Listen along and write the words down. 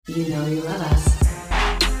You know you love us.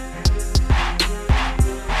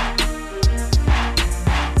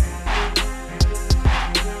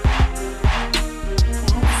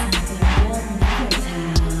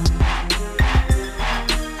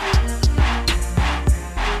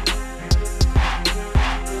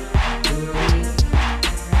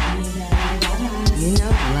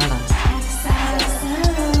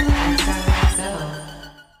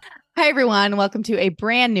 Hi, everyone. Welcome to a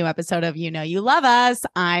brand new episode of You Know You Love Us.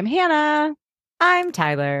 I'm Hannah. I'm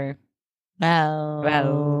Tyler.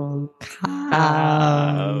 Well,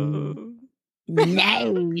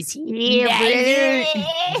 nice. Yeah,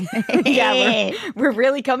 yeah, we're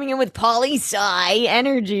really coming in with poli-sci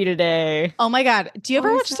energy today. Oh my God. Do you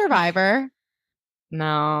ever watch Survivor?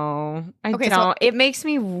 No, I Okay, don't. It makes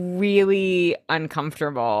me really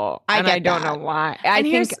uncomfortable. I don't know why. I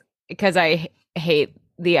think because I hate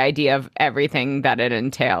the idea of everything that it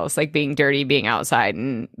entails, like being dirty, being outside,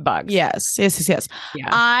 and bugs. Yes. Yeah.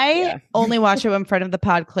 I only watch it in front of the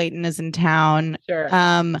pod. Clayton is in town. Sure.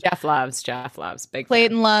 Jeff loves. Big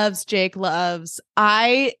Clayton fan. loves. Jake loves.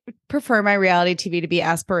 I prefer my reality TV to be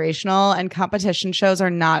aspirational, and competition shows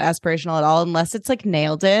are not aspirational at all unless it's like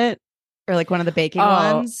Nailed It or like one of the baking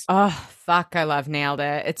ones. Oh, fuck. I love Nailed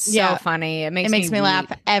It. It's so funny. It makes me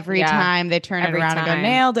laugh every time they turn it around and go,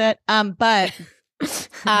 nailed it. But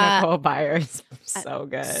Nicole Byers, so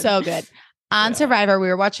good. So good. On Survivor, we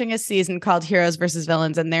were watching a season called Heroes versus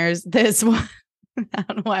Villains, and there's this one. I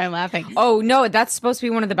don't know why I'm laughing. Oh, no, that's supposed to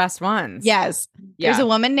be one of the best ones. Yes. There's a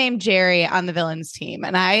woman named Jerry on the villains team,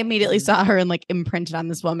 and I immediately saw her and like imprinted on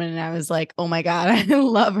this woman, and I was like, oh my God, I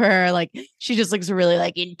love her. Like, she just looks really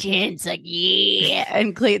like intense, like, yeah.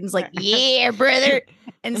 And Clayton's like, yeah, brother.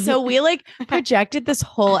 And so we like projected this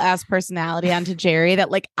whole ass personality onto Jerry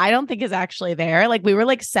that like I don't think is actually there. Like, we were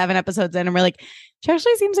like 7 episodes in, and we're like, she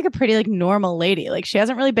actually seems like a pretty like normal lady. Like, she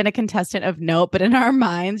hasn't really been a contestant of note, but in our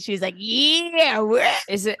minds, she's like, yeah.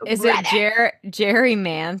 Is it Jerry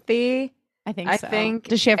Manthe? I think.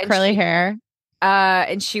 Does she have curly hair?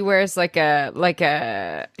 And she wears like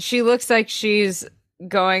a. She looks like she's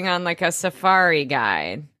going on like a safari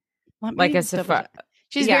guide, like a safari.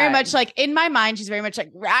 She's very much like, in my mind, she's very much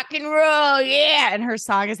like rock and roll. Yeah. And her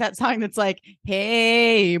song is that song that's like,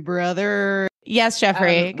 hey, brother. Yes,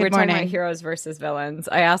 Jeffrey. Good morning. Talking about Heroes versus Villains.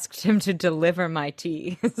 I asked him to deliver my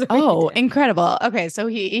tea. Oh, incredible. Okay. So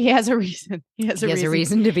he has a reason. He has a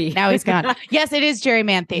reason to be. Now he's gone. Yes, it is Jerry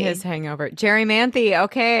Manthe. His hangover. Jerry Manthe.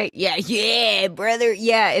 Okay. Yeah, brother.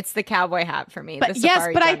 Yeah, it's the cowboy hat for me. But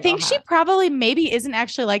I think she probably maybe isn't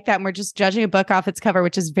actually like that. And we're just judging a book off its cover,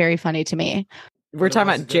 which is very funny to me. We're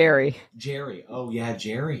talking about Jerry. Jerry. Oh, yeah,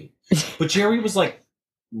 Jerry. But Jerry was like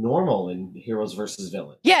normal in Heroes versus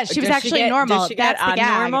Villains. Yeah, she was actually normal. That's the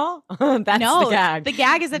gag. Normal? That's the gag. The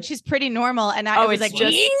gag is that she's pretty normal. And I was like,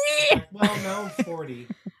 just, well, no, 40.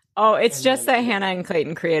 Oh, it's just that Hannah and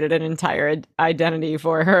Clayton created an entire identity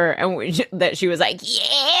for her, and that she was like,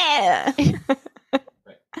 yeah.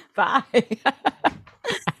 Bye.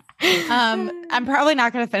 I'm probably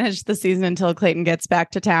not going to finish the season until Clayton gets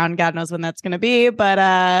back to town. God knows when that's going to be. But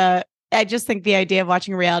I just think the idea of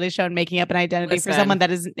watching a reality show and making up an identity for someone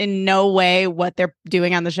that is in no way what they're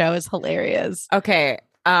doing on the show is hilarious. Okay.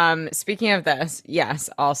 Speaking of this,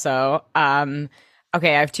 yes, also,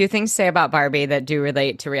 okay, I have 2 things to say about Barbie that do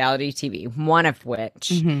relate to reality TV. One of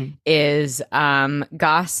which is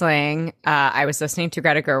Gosling. I was listening to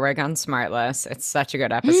Greta Gerwig on Smartless. It's such a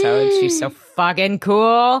good episode. She's so fucking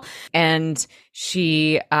cool. And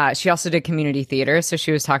she also did community theater. So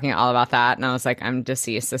she was talking all about that. And I was like, I'm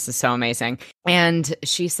deceased. This is so amazing. And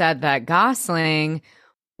she said that Gosling,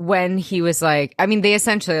 when he was like, I mean, they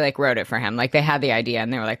essentially like wrote it for him. Like, they had the idea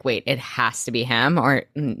and they were like, wait, it has to be him or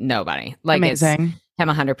nobody. Like, amazing. Him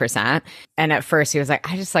 100%. And at first he was like,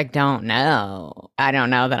 I just like don't know. I don't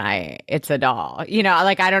know that it's a doll. You know,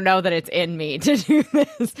 like, I don't know that it's in me to do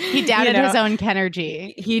this. He doubted his own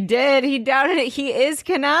Kenergy. He did. He doubted it. He is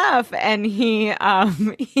Knuff. And he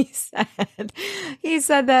said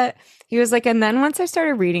that he was like, and then once I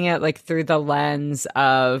started reading it like through the lens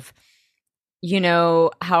of, you know,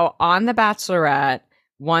 how on The Bachelorette,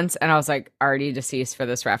 once, and I was like already deceased for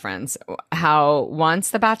this reference, how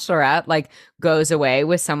once the Bachelorette like goes away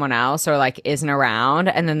with someone else or like isn't around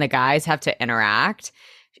and then the guys have to interact,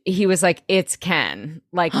 he was like, it's Ken.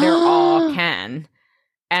 Like, they're all Ken.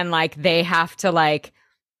 And like, they have to like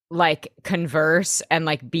like converse and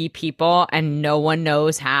like be people and no one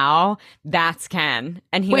knows how, that's Ken.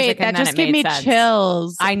 And he was like, that and then just it gave made me sense.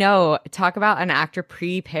 chills. I know. Talk about an actor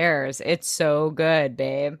prepares. It's so good,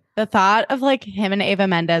 babe. The thought of like him and Ava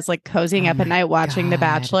Mendes like cozying up at night watching The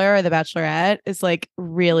Bachelor or The Bachelorette is like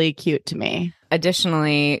really cute to me.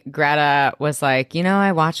 Additionally, Greta was like, you know,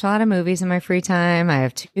 I watch a lot of movies in my free time. I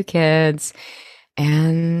have 2 kids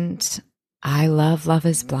and I love Love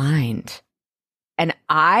is Blind. And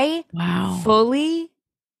I fully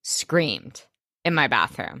screamed in my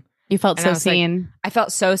bathroom. You felt so seen. Like, I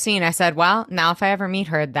felt so seen. I said, well, now if I ever meet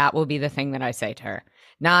her, that will be the thing that I say to her.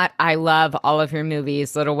 Not, I love all of your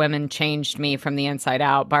movies. Little Women changed me from the inside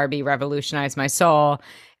out. Barbie revolutionized my soul.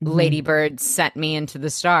 Lady Bird sent me into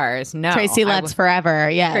the stars. No. Tracy Letts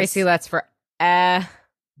Forever. Yes. Tracy Letts Forever.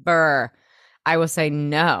 I will say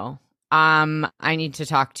no. I need to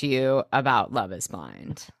talk to you about Love is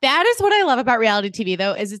Blind. That is what I love about reality TV,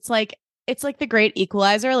 though, is it's like the great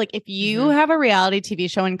equalizer. Like if you have a reality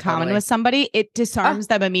TV show in common with somebody, it disarms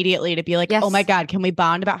them immediately to be like, oh my God, can we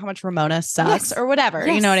bond about how much Ramona sucks or whatever?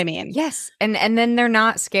 You know what I mean? Yes. And then they're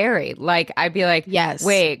not scary. Like I'd be like,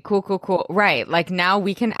 wait, cool. Right. Like now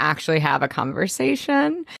we can actually have a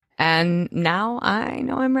conversation. And now I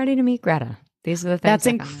know I'm ready to meet Greta. These are the things. That's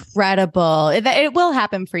incredible. It will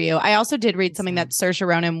happen for you. I also did read something that Saoirse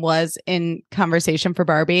Ronan was in conversation for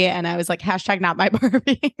Barbie, and I was like, hashtag not my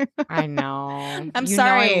Barbie. I know. I'm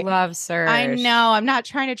sorry. I love Saoirse. I know. I'm not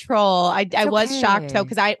trying to troll. I was shocked though,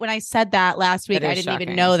 because when I said that last week, I didn't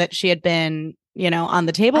even know that she had been, on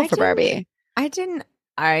the table for Barbie. I didn't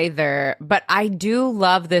either, but I do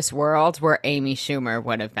love this world where Amy Schumer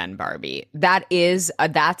would have been Barbie. That's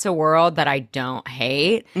a world that I don't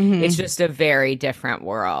hate. It's just a very different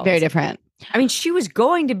world. Very different. I mean, she was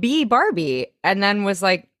going to be Barbie and then was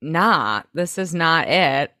like, nah, this is not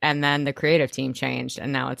it. And then the creative team changed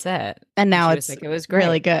and now it's it. And now it's like, it was great.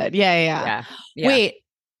 Really good. Yeah. Wait,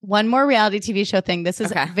 one more reality TV show thing. This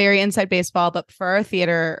is very inside baseball, but for our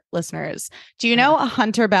theater listeners, do you know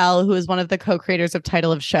Hunter Bell, who is one of the co-creators of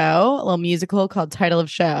Title of Show, a little musical called Title of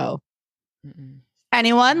Show?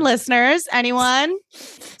 Anyone? Listeners? Anyone?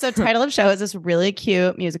 So Title of Show is this really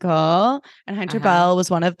cute musical, and Hunter Bell was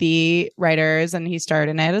one of the writers, and he starred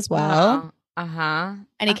in it as well.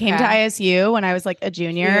 And he came to ISU when I was like a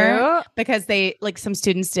junior because they some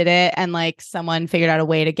students did it, and like someone figured out a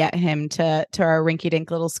way to get him to our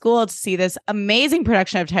rinky-dink little school to see this amazing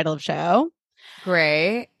production of Title of Show.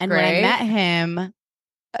 Great. And when I met him,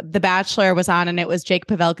 The Bachelor was on, and it was Jake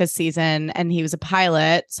Pavelka's season, and he was a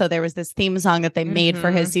pilot. So there was this theme song that they made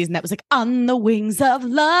for his season that was like On the Wings of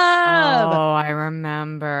Love. Oh, I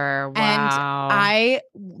remember. Wow. And I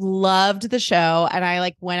loved the show, and I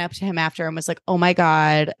like went up to him after and was like, oh my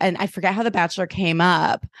God. And I forget how The Bachelor came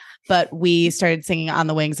up, but we started singing On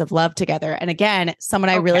the Wings of Love together. And again, someone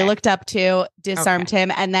I really looked up to disarmed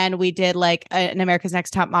him. And then we did like an America's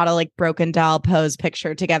Next Top Model, like broken doll pose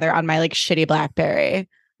picture together on my like shitty BlackBerry.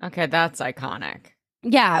 Okay, that's iconic.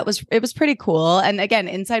 Yeah, it was pretty cool. And again,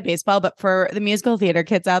 inside baseball, but for the musical theater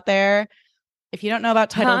kids out there, if you don't know about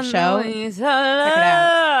Title of Show, check it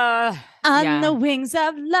out. On the Wings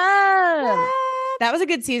of Love. That was a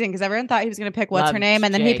good season because everyone thought he was going to pick what's her name,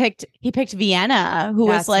 and then he picked Vienna, who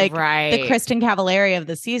was like the Kristen Cavallari of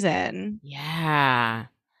the season. Yeah.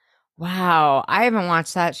 Wow, I haven't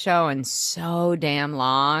watched that show in so damn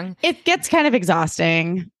long. It gets kind of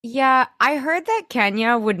exhausting. Yeah, I heard that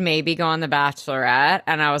Kenya would maybe go on The Bachelorette,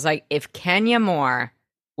 and I was like, if Kenya Moore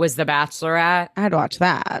was The Bachelorette, I'd watch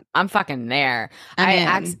that. I'm fucking there.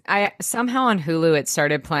 I somehow on Hulu it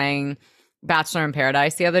started playing Bachelor in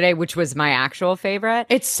Paradise the other day, which was my actual favorite.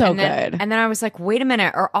 It's so good. And then I was like, wait a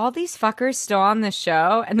minute, are all these fuckers still on the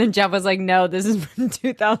show? And then Jeff was like, no, this is from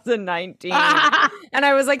 2019. And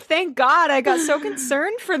I was like, thank God. I got so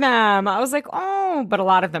concerned for them. I was like, oh, but a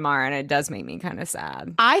lot of them are. And it does make me kind of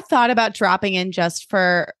sad. I thought about dropping in just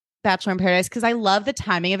for Bachelor in Paradise because I love the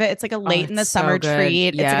timing of it. It's like a late in the summer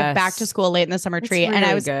treat. Yes. It's like a back to school late in the summer treat. Really, and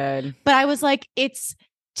I was good. But I was like,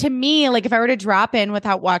 to me, like if I were to drop in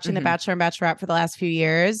without watching The Bachelor and Bachelorette for the last few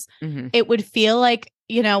years, it would feel like,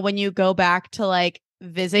 when you go back to like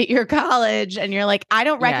visit your college and you're like, I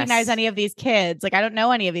don't recognize any of these kids. Like, I don't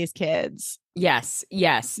know any of these kids. Yes.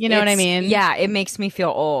 You know what I mean? Yeah, it makes me feel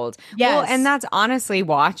old. Yes. Well, and that's honestly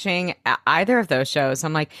watching either of those shows.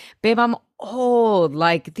 I'm like, babe, I'm old.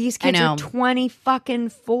 Like these kids are 20 fucking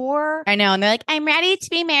 4. I know. And they're like, I'm ready to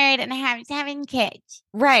be married and having kids.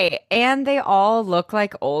 Right. And they all look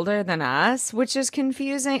like older than us, which is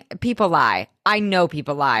confusing. People lie. I know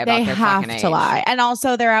people lie about their fucking age. They have to lie. And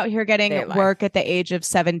also they're out here getting work at the age of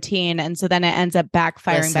 17. And so then it ends up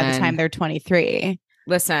backfiring by the time they're 23.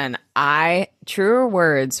 Listen, truer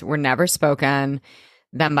words were never spoken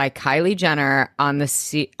than by Kylie Jenner on the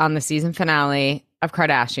season finale of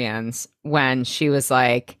Kardashians when she was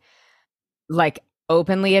like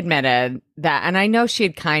openly admitted that, and I know she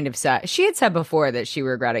had said before that she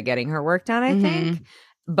regretted getting her work done, I think,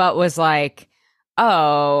 but was like,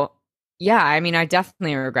 oh, yeah, I mean, I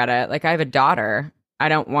definitely regret it. Like, I have a daughter. I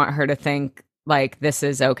don't want her to think like this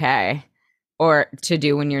is okay or to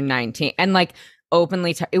do when you're 19. And like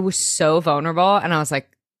openly, it was so vulnerable. And I was like,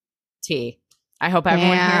 I hope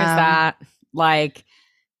everyone hears that. Like,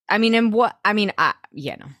 I mean,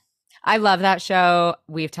 I love that show.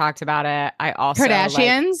 We've talked about it. I also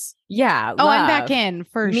Kardashians. Yeah. Oh, I'm back in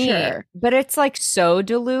for sure. But it's like so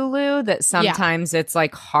delulu that sometimes it's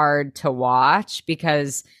like hard to watch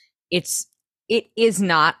because it is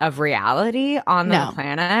not of reality on the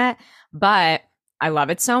planet. But I love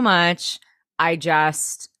it so much. I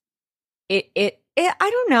just I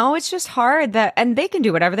don't know. It's just hard and they can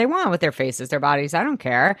do whatever they want with their faces, their bodies. I don't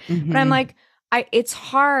care. But I'm like, it's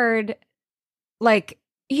hard. Like,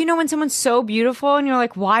 you know, when someone's so beautiful and you're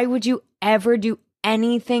like, why would you ever do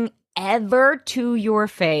anything ever to your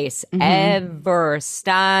face? Ever.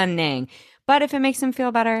 Stunning. But if it makes them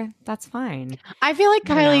feel better, that's fine. I feel like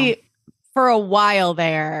Kylie, for a while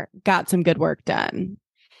there, got some good work done.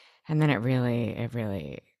 And then it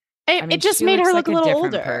just made her look a little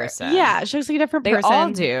older. Person. Yeah, she looks like a different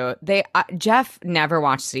person. They all do. Jeff never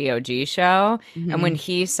watched the OG show. And when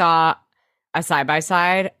he saw a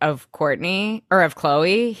side-by-side of Courtney or of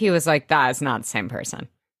Chloe, he was like, that is not the same person.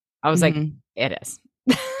 I was like, it is.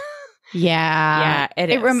 Yeah. It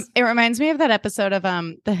is. It reminds me of that episode of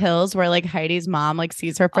The Hills where like Heidi's mom like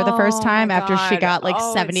sees her for the first time after she got like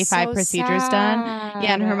 75 procedures done.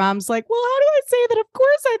 Yeah, and her mom's like, well, how do I say that? Of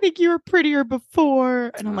course I think you were prettier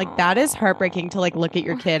before. And I'm like, that is heartbreaking to like look at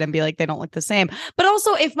your kid and be like, they don't look the same. But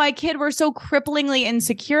also if my kid were so cripplingly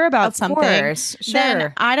insecure about something,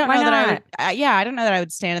 then I don't know that I would I don't know that I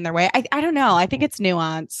would stand in their way. I don't know. I think it's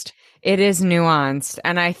nuanced. It is nuanced.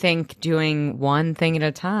 And I think doing one thing at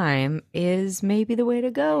a time is maybe the way to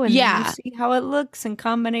go. And then you see how it looks in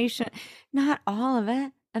combination. Not all of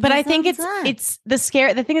it. But I think it's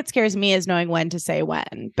the thing that scares me is knowing when to say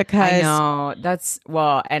when, because I know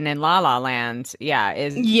and in La La Land,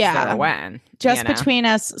 is the when. Just between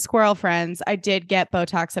us squirrel friends, I did get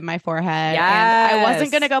Botox in my forehead. Yes. And I wasn't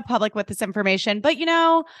going to go public with this information, but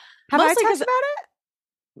have I talked about it?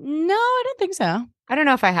 No, I don't think so. I don't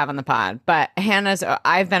know if I have on the pod, but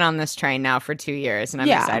I've been on this train now for 2 years and I'm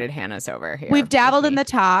excited Hannah's over here. We've dabbled in the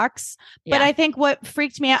talks, but I think what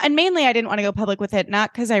freaked me out, and mainly I didn't want to go public with it,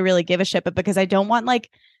 not because I really give a shit, but because I don't want like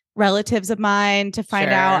relatives of mine to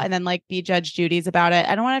find out and then like be Judge Judy's about it.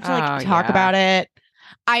 I don't want to have to like talk about it.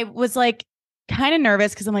 I was like kind of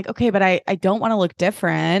nervous because I'm like, okay, but I don't want to look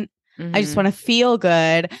different. I just want to feel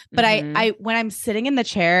good. But I when I'm sitting in the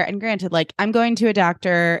chair, and granted, like I'm going to a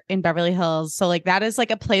doctor in Beverly Hills. So like that is like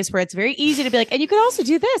a place where it's very easy to be like, and you could also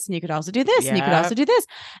do this, and you could also do this, and you could also do this.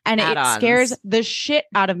 And it scares the shit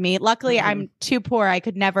out of me. Luckily, I'm too poor. I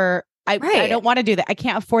could never, I don't want to do that. I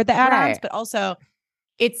can't afford the add-ons, but also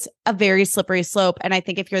it's a very slippery slope. And I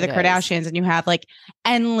think if you're the Kardashians and you have like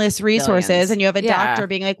endless resources and you have a doctor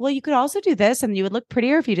being like, well, you could also do this and you would look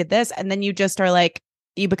prettier if you did this. And then you just are like,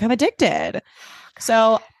 you become addicted.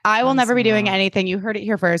 So I will never be doing anything. You heard it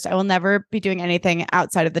here first. I will never be doing anything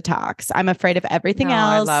outside of the talks. I'm afraid of everything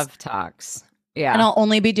else. I love talks. Yeah. And I'll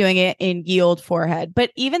only be doing it in ye old forehead.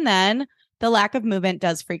 But even then, the lack of movement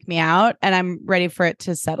does freak me out. And I'm ready for it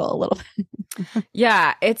to settle a little bit.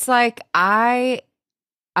 Yeah. It's like I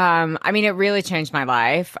mean, it really changed my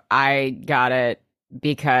life. I got it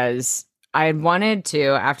because I had wanted to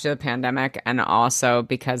after the pandemic and also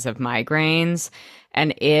because of migraines.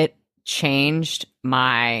 And it changed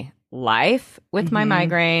my life with my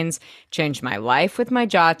migraines, changed my life with my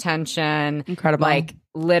jaw tension. Incredible. Like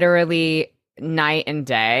literally night and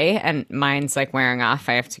day. And mine's like wearing off.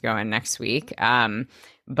 I have to go in next week.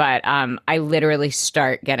 But I literally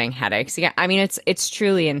start getting headaches again. I mean, it's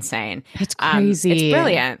truly insane. It's crazy. It's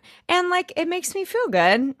brilliant. And like, it makes me feel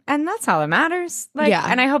good. And that's all that matters. Like,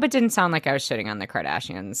 and I hope it didn't sound like I was shitting on the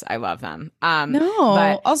Kardashians. I love them.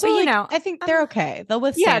 But I think they're okay. They'll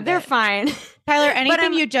withstand Yeah, they're fine. Tyler,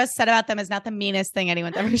 anything you just said about them is not the meanest thing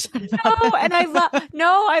anyone's ever said about them. And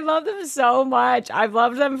I love them so much. I've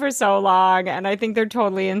loved them for so long. And I think they're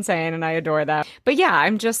totally insane. And I adore them. But yeah,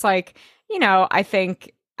 I'm just like, I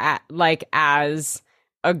think as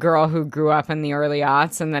a girl who grew up in the early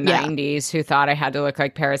aughts and the 90s who thought I had to look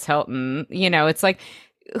like Paris Hilton, it's like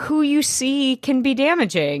who you see can be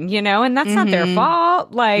damaging, you know, and that's not their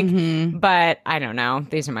fault. Like, but I don't know.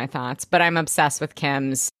 These are my thoughts. But I'm obsessed with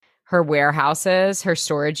her warehouses, her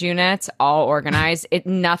storage units, all organized.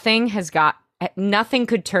 Nothing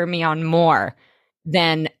could turn me on more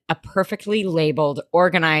than a perfectly labeled,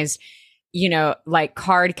 organized, you know, like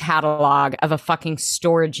card catalog of a fucking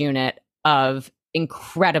storage unit of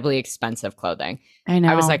incredibly expensive clothing. I know.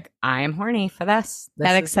 I was like, I am horny for this.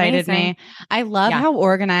 That excited me. I love how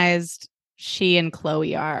organized she and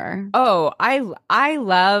Chloe are. Oh,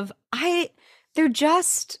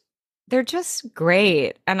 they're just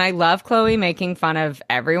great. And I love Chloe making fun of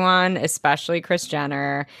everyone, especially Kris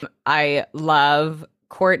Jenner. I love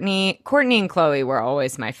Courtney. Courtney and Chloe were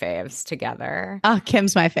always my faves together. Oh,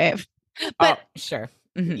 Kim's my fave. But sure.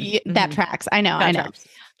 That tracks. I know. Tracks.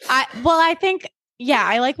 I think,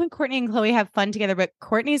 I like when Courtney and Chloe have fun together, but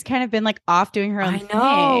Courtney's kind of been like off doing her own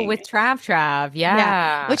thing. With Trav.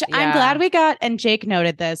 Yeah. Which I'm glad we got. And Jake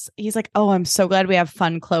noted this. He's like, oh, I'm so glad we have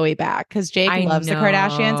fun Chloe back. Because Jake loves the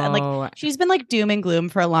Kardashians. And like, she's been like doom and gloom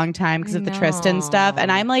for a long time because of the Tristan stuff.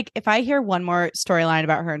 And I'm like, if I hear one more storyline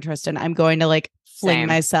about her and Tristan, I'm going to like fling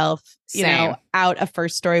myself, you know, out a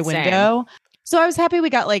first story window. So I was happy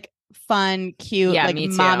we got like fun, cute, like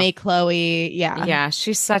mommy Chloe. Yeah,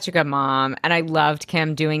 she's such a good mom, and I loved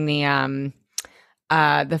Kim doing the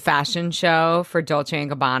fashion show for Dolce and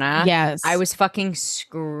Gabbana. Yes, I was fucking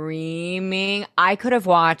screaming. I could have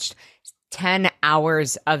watched 10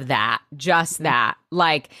 hours of that, just that.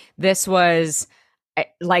 Like this was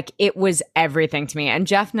like it was everything to me. And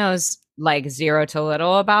Jeff knows like zero to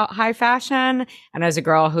little about high fashion, and as a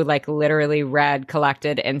girl who like literally read,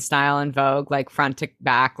 collected in Style and Vogue like front to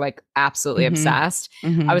back, like absolutely obsessed,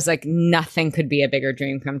 I was like, nothing could be a bigger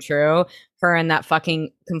dream come true. Her in that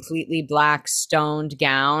fucking completely black stoned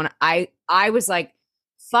gown, I was like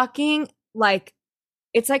fucking like,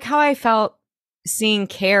 it's like how I felt seeing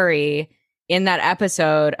Carrie in that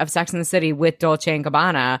episode of Sex and the City with Dolce and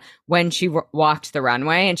Gabbana when she walked the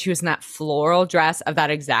runway and she was in that floral dress of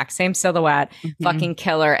that exact same silhouette, fucking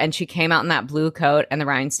killer. And she came out in that blue coat and the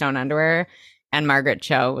rhinestone underwear. And Margaret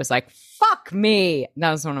Cho was like, fuck me.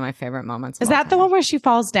 That was one of my favorite moments. Is that the one where she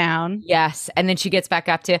falls down? Yes. And then she gets back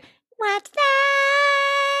up to, let's find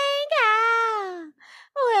out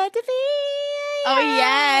what to be. Oh,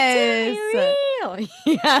 yes.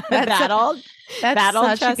 Yeah,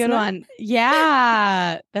 That's such a good one.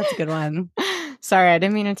 Yeah, that's a good one. Sorry, I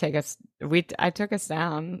didn't mean to take us. I took us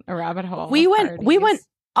down a rabbit hole. We went. We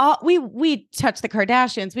touched the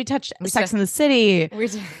Kardashians. We touched Sex and the City.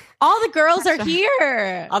 All the girls are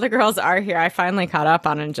here. All the girls are here. I finally caught up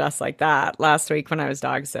on it just like that last week when I was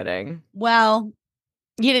dog sitting. Well,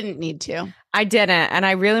 you didn't need to. I didn't, and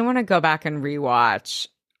I really want to go back and rewatch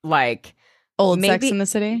like old Sex and the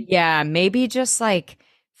City. Yeah, maybe just like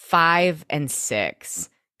 5 and 6.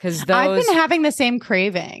 Because I've been having the same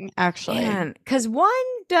craving, actually. Because 1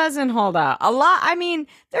 doesn't hold up. A lot. I mean,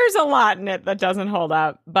 there's a lot in it that doesn't hold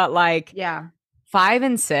up. But like 5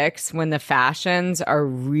 and 6, when the fashions are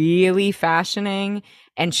really fashioning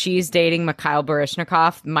and she's dating Mikhail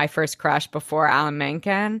Baryshnikov, my first crush before Alan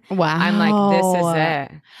Menken. Wow. I'm like, this is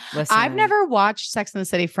it. Listen. I've never watched Sex and the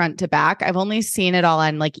City front to back. I've only seen it all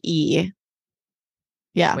on like E!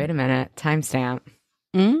 Yeah. Wait a minute. Timestamp.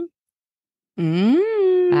 That's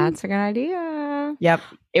a good idea. Yep.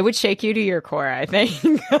 It would shake you to your core, I think.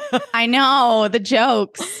 I know. The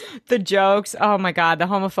jokes. Oh my God. The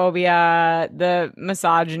homophobia, the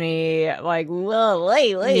misogyny, like,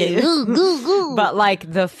 but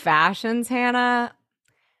like the fashions, Hannah.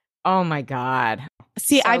 Oh my God.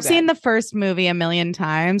 See, I've seen the first movie a million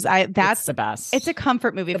times. That's the best. It's a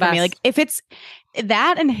comfort movie for me. Like if it's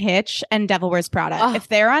that and Hitch and Devil Wears Prada, if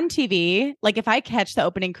they're on TV, like if I catch the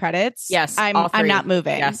opening credits, I'm not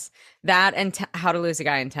moving. Yes, that and How to Lose a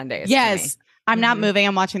Guy in 10 Days. Yes, I'm not moving.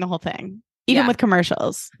 I'm watching the whole thing, even with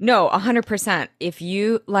commercials. No, 100%. If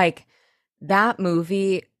you like that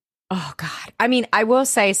movie, oh God. I mean, I will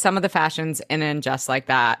say some of the fashions in and just like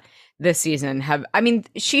that this season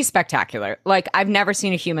she's spectacular. Like I've never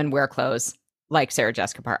seen a human wear clothes like Sarah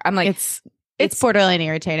Jessica Parker. I'm like, it's borderline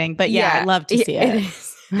irritating, but I love to see it.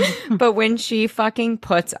 But when she fucking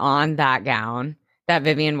puts on that gown that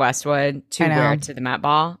Vivienne Westwood to wear to the Met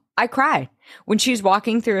Ball, I cry. When she's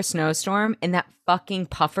walking through a snowstorm in that fucking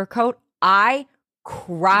puffer coat, I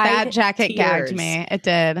cried. That jacket tears. gagged me. It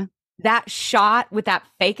did. That shot with that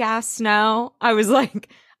fake ass snow, I was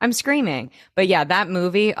like, I'm screaming. But yeah, that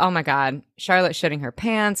movie, oh my God. Charlotte shitting her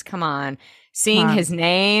pants. Come on. Seeing his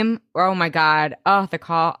name. Oh my God. Oh, the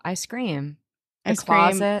call. I scream. The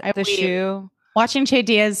closet, the shoe. Watching Che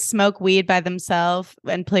Diaz smoke weed by themselves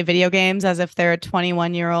and play video games as if they're a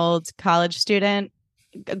 21-year-old college student.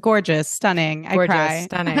 Gorgeous, stunning. I cry.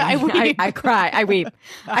 Stunning. I weep. I cry. I weep.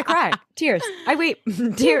 I cry. Tears. I weep.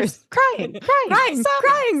 Tears. Crying.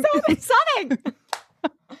 Sobbing.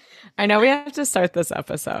 I know we have to start this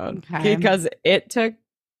episode because it took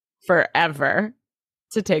forever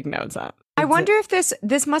to take notes on. I wonder if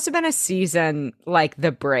this must have been a season, like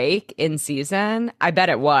the break in season. I bet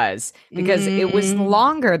it was because it was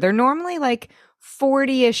longer. They're normally like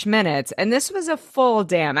 40-ish minutes, and this was a full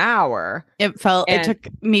damn hour. It took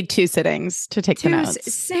me 2 sittings to take the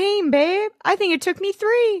notes. Same, babe. I think it took me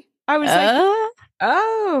 3. I was like,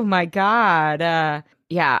 oh my God.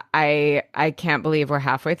 Yeah, I can't believe we're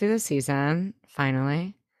halfway through the season.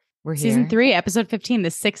 Finally. We're here. Season 3, episode 15, the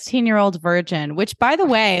 16-year-old virgin, which, by the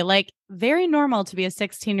way, like very normal to be a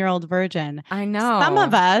 16-year-old virgin. I know. Some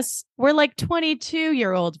of us were like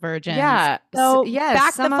 22-year-old virgins. Yeah. So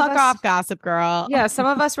back the fuck off, Gossip Girl. Yeah, some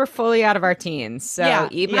of us were fully out of our teens. So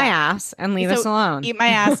eat my ass and leave us alone. Eat my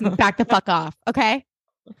ass and back the fuck off. Okay?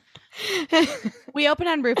 We open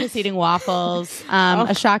on Rufus eating waffles.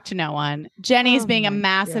 A shock to no one. Jenny's being a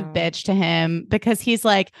massive bitch to him because he's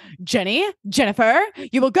like, Jennifer,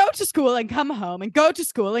 you will go to school and come home and go to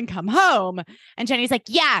school and come home. And Jenny's like,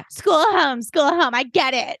 yeah, school home. I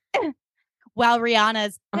get it. While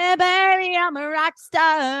Rihanna's, hey, baby, I'm a rock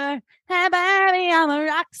star. Hey, baby, I'm a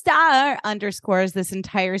rock star. Underscores this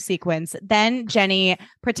entire sequence. Then Jenny,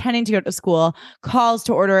 pretending to go to school, calls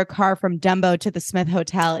to order a car from Dumbo to the Smith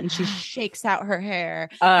Hotel, and she shakes out her hair.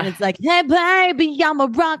 And it's like, hey, baby, I'm a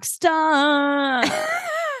rock star.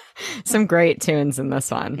 Some great tunes in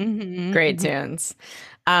this one. Great tunes.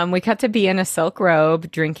 We cut to be in a silk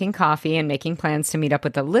robe, drinking coffee and making plans to meet up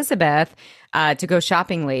with Elizabeth to go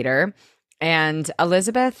shopping later. And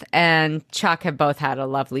Elizabeth and Chuck have both had a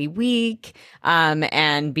lovely week.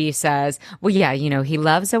 And B says, well, yeah, you know, he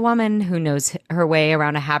loves a woman who knows her way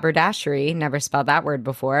around a haberdashery. Never spelled that word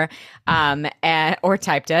before. Or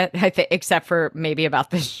typed it, except for maybe about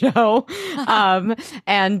the show.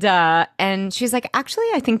 And she's like, actually,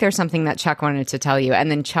 I think there's something that Chuck wanted to tell you. And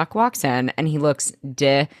then Chuck walks in and he looks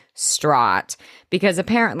distraught because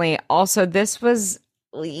apparently also this is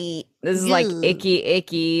like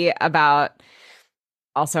icky about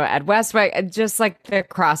also Ed Westwick. Just like the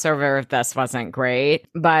crossover of this wasn't great,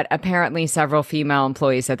 but apparently several female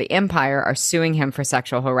employees at the Empire are suing him for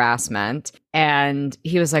sexual harassment. And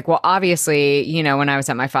he was like, well, obviously, you know, when I was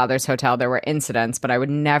at my father's hotel, there were incidents, but I would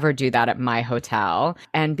never do that at my hotel.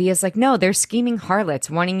 And B is like, no, they're scheming harlots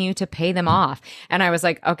wanting you to pay them off. And I was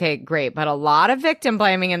like, okay, great. But a lot of victim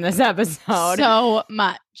blaming in this episode. So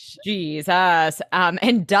much. Jesus.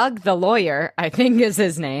 And Doug, the lawyer, I think is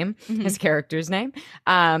his name, his character's name.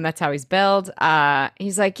 That's how he's billed.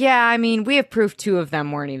 He's like, yeah, I mean, we have proof 2 of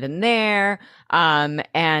them weren't even there. And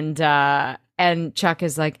Chuck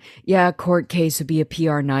is like, yeah, a court case would be a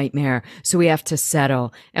PR nightmare, so we have to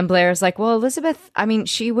settle. And Blair's like, well, Elizabeth, I mean,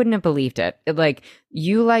 she wouldn't have believed it. Like,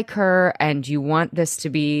 you like her and you want this to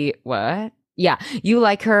be what? Yeah, you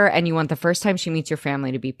like her and you want the first time she meets your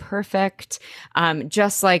family to be perfect.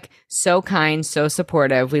 Just like so kind, so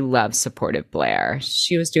supportive. We love supportive Blair.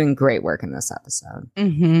 She was doing great work in this episode.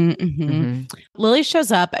 Lily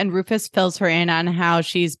shows up and Rufus fills her in on how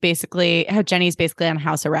Jenny's basically on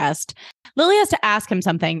house arrest. Lily has to ask him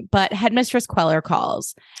something, but Headmistress Queller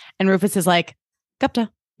calls. And Rufus is like,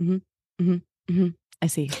 Gupta. I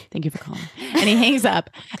see. Thank you for calling. And he hangs up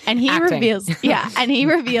and he reveals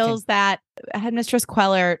that Headmistress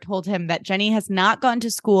Queller told him that Jenny has not gone to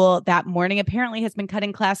school that morning, apparently has been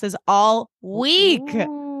cutting classes all week.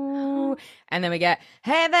 Ooh. And then we get,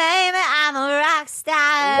 hey, baby, I'm a rock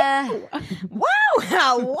star.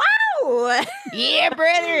 Wow. Wow. Yeah,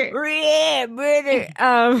 brother. Yeah,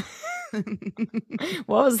 brother.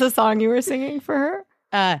 What was the song you were singing for her?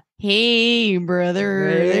 Hey,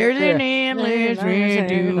 brother, there's an endless way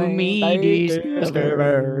to me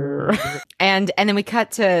discover. And then we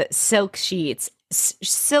cut to silk sheets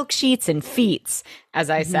and feets, as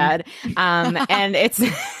I said. And it's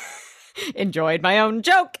enjoyed my own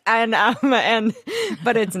joke.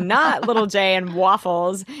 But it's not Little J and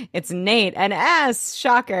Waffles. It's Nate and S.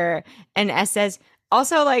 Shocker. And S says,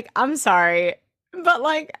 also, like, I'm sorry, but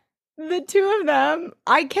like, the 2 of them,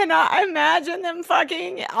 I cannot imagine them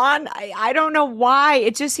fucking on. I don't know why.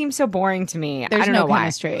 It just seems so boring to me. There's I don't no know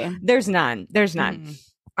chemistry. Why. There's none.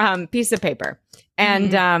 Piece of paper.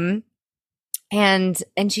 And And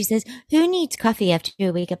she says, who needs coffee after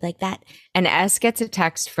you wake up like that? And S gets a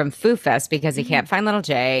text from Foofus because he can't find little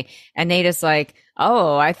J. And Nate is like,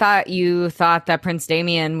 oh, I thought you thought that Prince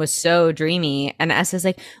Damien was so dreamy. And S is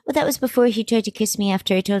like, well, that was before he tried to kiss me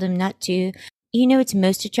after I told him not to. You know what's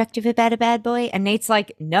most attractive about a bad boy? And Nate's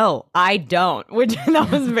like, no, I don't, which that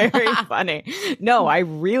was very funny. No, I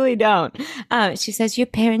really don't. She says, your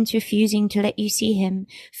parents refusing to let you see him.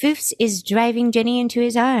 Foofs is driving Jenny into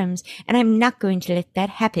his arms, and I'm not going to let that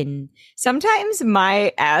happen. Sometimes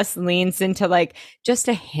my ass leans into like just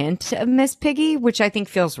a hint of Miss Piggy, which I think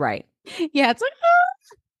feels right. Yeah, it's like,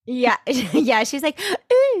 oh. Yeah. Yeah. She's like,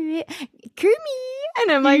 ooh, Gurmy.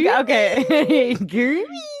 And I'm like, okay, Gurmy.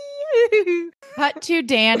 Cut to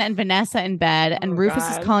Dan and Vanessa in bed, and Rufus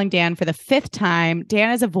is calling Dan for the 5th time.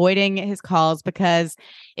 Dan is avoiding his calls because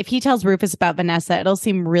if he tells Rufus about Vanessa, it'll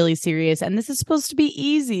seem really serious. And this is supposed to be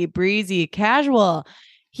easy, breezy, casual.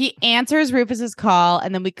 He answers Rufus's call,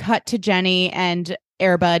 and then we cut to Jenny and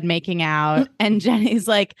Airbud making out. And Jenny's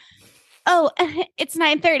like, oh, it's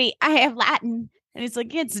 9:30. I have Latin. And he's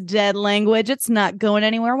like, it's dead language. It's not going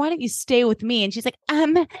anywhere. Why don't you stay with me? And she's like,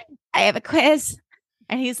 I have a quiz.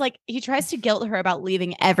 And he's like, he tries to guilt her about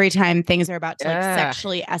leaving every time things are about to like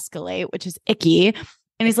sexually escalate, which is icky.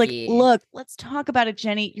 And he's like, look, let's talk about it,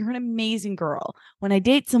 Jenny. You're an amazing girl. When I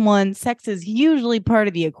date someone, sex is usually part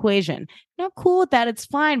of the equation. Not cool with that. It's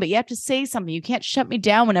fine, but you have to say something. You can't shut me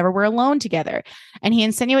down whenever we're alone together. And he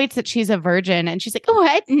insinuates that she's a virgin. And she's like,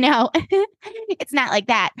 what? No, it's not like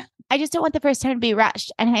that. I just don't want the first time to be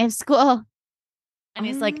rushed. And I have school. And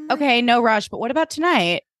he's like, okay, no rush. But what about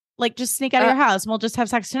tonight? Like, just sneak out of your house and we'll just have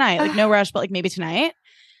sex tonight. Like, no rush, but like maybe tonight.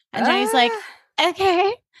 And Jenny's like,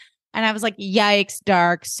 okay. And I was like, yikes,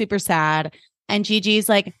 dark, super sad. And Gigi's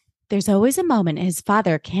like, there's always a moment his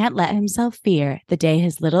father can't let himself fear, the day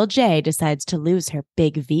his little J decides to lose her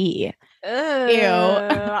big V. Ew.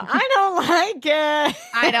 I don't like it.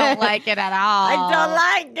 I don't like it at all. I don't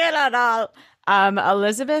like it at all.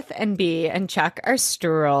 Elizabeth and B and Chuck are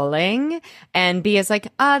strolling, and B is like,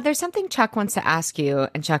 there's something Chuck wants to ask you.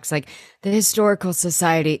 And Chuck's like, the Historical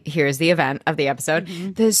Society, here's the event of the episode.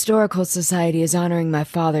 The Historical Society is honoring my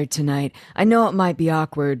father tonight. I know it might be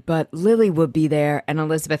awkward, but Lily would be there. And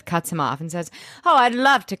Elizabeth cuts him off and says, oh, I'd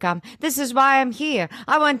love to come. This is why I'm here.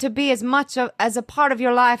 I want to be as much as a part of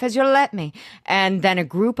your life as you'll let me. And then a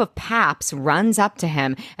group of paps runs up to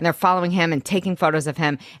him, and they're following him and taking photos of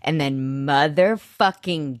him. And then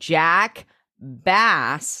motherfucking Jack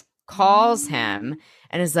Bass calls him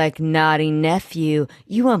and is like, naughty nephew,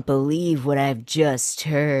 you won't believe what I've just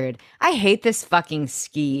heard. I hate this fucking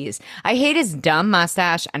Skeeze. I hate his dumb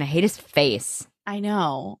mustache, and I hate his face. I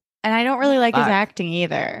know. And I don't really like his acting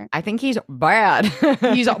either. I think he's bad.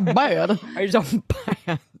 He's bad. He's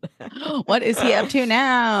bad. What is he up to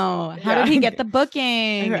now? How did he get the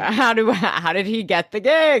booking? How did he get the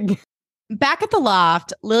gig? Back at the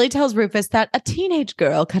loft, Lily tells Rufus that a teenage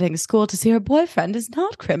girl cutting school to see her boyfriend is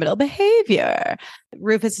not criminal behavior.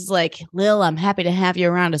 Rufus is like, Lil, I'm happy to have you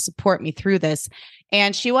around to support me through this.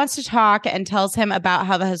 And she wants to talk and tells him about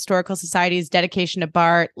how the Historical Society's dedication to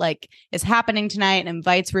Bart is happening tonight and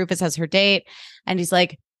invites Rufus as her date. And he's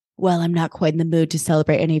like, well, I'm not quite in the mood to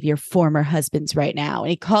celebrate any of your former husbands right now.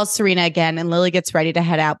 And he calls Serena again, and Lily gets ready to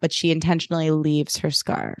head out, but she intentionally leaves her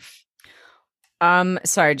scarf.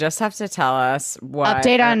 Sorry, just have to tell us what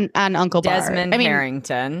update on Uncle Bart. Desmond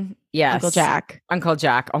Harrington. Yes. Uncle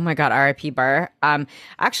Jack. Oh my God, R.I.P. Bart.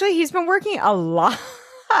 Actually, he's been working a lot.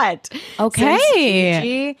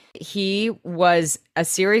 Okay. He was a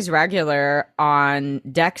series regular on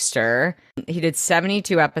Dexter. He did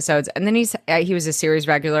 72 episodes, and then he was a series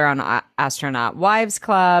regular on Astronaut Wives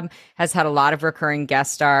Club, has had a lot of recurring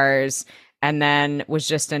guest stars, and then was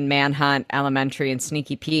just in Manhunt, Elementary, and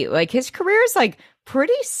Sneaky Pete. Like, his career is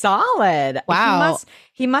pretty solid. Wow.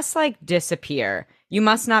 He must disappear. You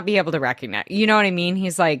must not be able to recognize. You know what I mean?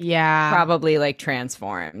 He's probably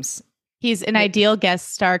transforms. He's an ideal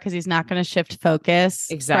guest star because he's not going to shift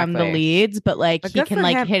focus from the leads, but he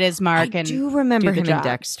can hit his mark. I do remember him in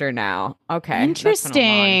Dexter now. Okay. Interesting. That's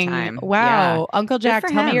been a long time. Wow. Yeah. Uncle Jack,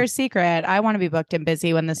 tell me your secret. I want to be booked and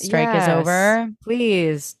busy when the strike is over.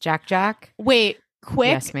 Please, Jack. Wait,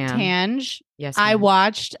 quick yes, ma'am. Tange. Yes, ma'am. I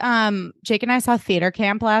watched Jake and I saw Theater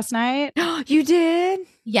Camp last night. You did?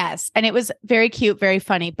 Yes. And it was very cute, very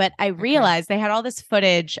funny. But I realized they had all this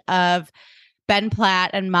footage of Ben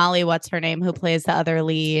Platt and Molly, what's her name, who plays the other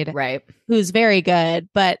lead, right? Who's very good,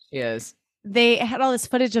 but she is. They had all this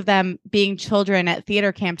footage of them being children at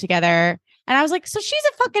theater camp together, and I was like, so she's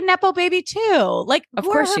a fucking nepo baby too. Of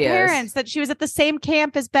course her she parents is. That she was at the same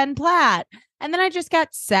camp as Ben Platt, And then I just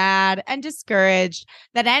got sad and discouraged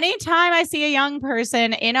that anytime I see a young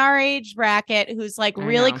person in our age bracket who's like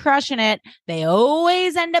really crushing it, they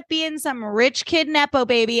always end up being some rich kid Nepo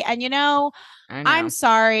baby. And I'm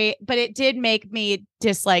sorry, but it did make me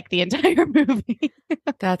dislike the entire movie.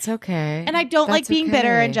 That's okay. And I don't like being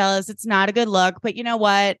bitter and jealous. It's not a good look. But you know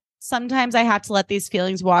what? Sometimes I have to let these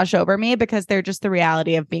feelings wash over me because they're just the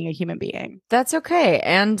reality of being a human being. That's okay.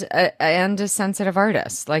 And a sensitive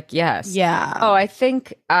artist. Like, yes. Yeah. Oh, I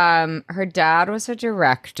think her dad was a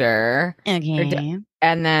director. Okay.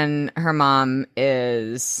 And then her mom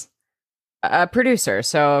is a producer.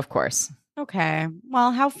 So, of course. Okay.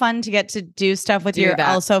 Well, how fun to get to do stuff with your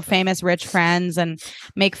also famous rich friends and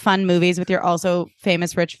make fun movies with your also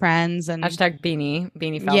famous rich friends. And hashtag Beanie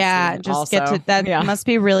Feldstein. Yeah, just also. Get to that. Must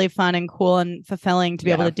be really fun and cool and fulfilling to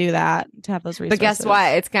be able to do that, to have those resources. But guess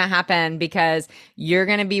what? It's going to happen because you're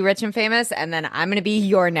going to be rich and famous, and then I'm going to be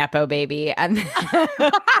your Nepo baby. And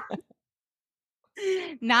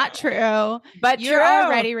not true. But you're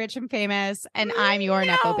already rich and famous, and I'm your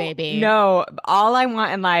Nepo baby. No, all I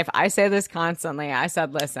want in life, I say this constantly. I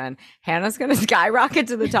said, listen, Hannah's going to skyrocket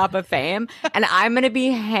to the top of fame, and I'm going to be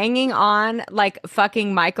hanging on like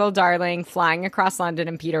fucking Michael Darling flying across London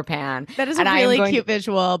in Peter Pan. That is a really cute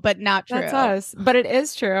visual, but not true. That's us. But it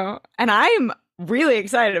is true. And I'm really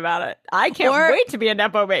excited about it. I can't wait to be a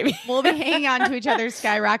Nepo baby. We'll be hanging on to each other,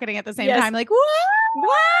 skyrocketing at the same time. Like, whoa! Wow!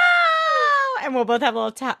 And we'll both have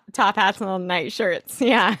little top hats and little night shirts.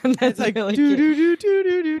 Yeah. That's like really cute.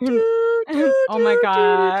 Oh my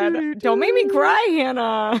God. Don't make me cry,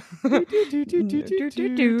 Hannah. I can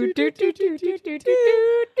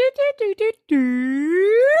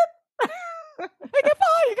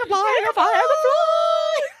fly.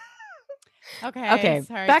 Okay.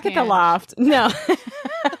 Sorry, back at the loft. No.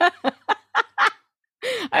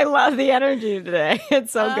 I love the energy today.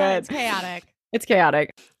 It's so good. It's chaotic. It's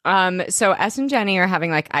chaotic. So S and Jenny are having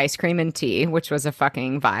like ice cream and tea, which was a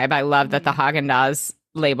fucking vibe. I love that the Haagen-Dazs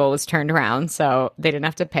label was turned around, so they didn't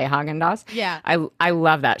have to pay Haagen-Dazs. Yeah. I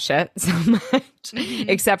love that shit so much.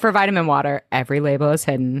 Except for vitamin water. Every label is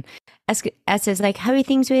hidden. S is like, how are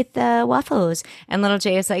things with waffles? And little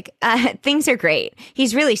J is like, things are great.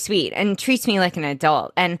 He's really sweet and treats me like an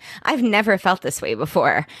adult. And I've never felt this way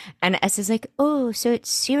before. And S is like, oh, so it's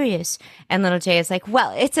serious. And little J is like,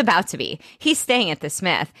 well, it's about to be. He's staying at the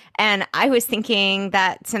Smith. And I was thinking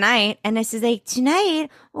that tonight. And S is like, tonight?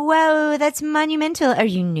 Whoa, that's monumental. Are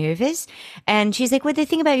you nervous? And she's like, well, the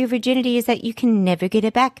thing about your virginity is that you can never get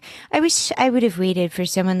it back. I wish I would have waited for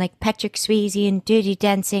someone like Patrick Swayze and Dirty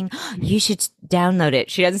Dancing. You should download it.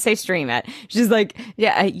 She doesn't say stream it. She's like,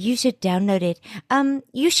 yeah, you should download it.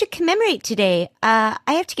 You should commemorate today. I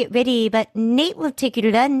have to get ready, but Nate will take you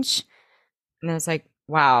to lunch. And I was like,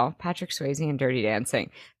 wow, Patrick Swayze and Dirty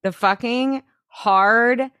Dancing. The fucking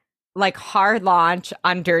hard launch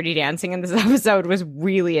on Dirty Dancing in this episode was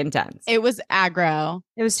really intense. It was aggro.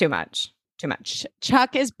 It was too much. Too much.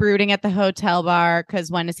 Chuck is brooding at the hotel bar because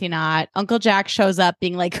when is he not? Uncle Jack shows up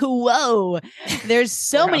being like, whoa, there's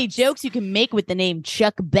so many jokes you can make with the name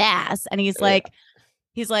Chuck Bass. And he's like,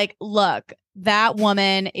 look, that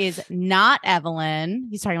woman is not Evelyn.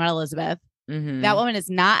 He's talking about Elizabeth. Mm-hmm. That woman is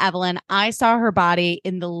not Evelyn. I saw her body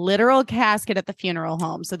in the literal casket at the funeral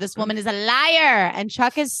home. So this woman is a liar. And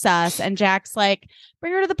Chuck is sus. And Jack's like,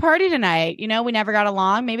 bring her to the party tonight. You know, we never got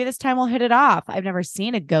along. Maybe this time we'll hit it off. I've never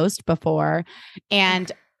seen a ghost before.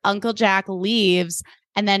 And Uncle Jack leaves.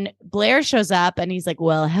 And then Blair shows up and he's like,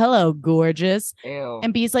 well, hello, gorgeous. Ew.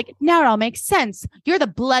 And B's like, now it all makes sense. You're the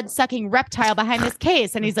blood-sucking reptile behind this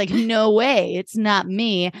case. And he's like, no way. It's not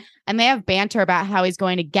me. And they have banter about how he's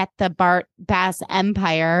going to get the Bart Bass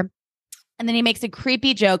empire. And then he makes a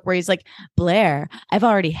creepy joke where he's like, Blair, I've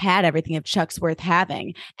already had everything of Chuck's worth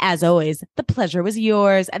having. As always, the pleasure was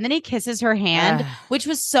yours. And then he kisses her hand, which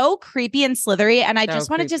was so creepy and slithery. And I just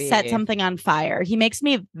wanted to set something on fire. He makes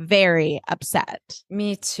me very upset.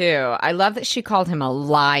 Me too. I love that she called him a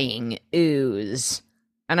lying ooze.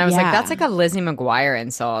 And I was like, that's like a Lizzie McGuire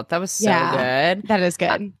insult. That was so good. That is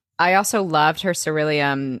good. I also loved her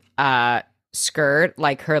cerulean skirt,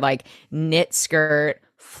 like her like knit skirt,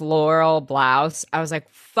 floral blouse. I was like,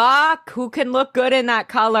 fuck, who can look good in that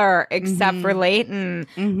color except for Leighton?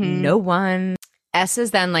 No one. S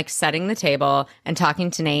is then like setting the table and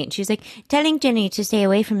talking to Nate. She's like, telling Jenny to stay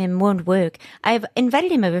away from him won't work. I've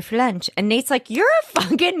invited him over for lunch. And Nate's like, you're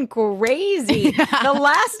fucking crazy. The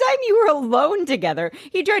last time you were alone together,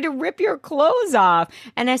 he tried to rip your clothes off.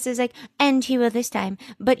 And S is like, and he will this time,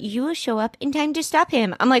 but you will show up in time to stop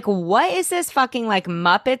him. I'm like, what is this fucking like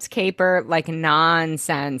Muppets caper like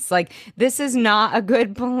nonsense? Like, this is not a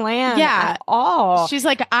good plan at all. She's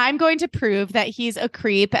like, I'm going to prove that he's a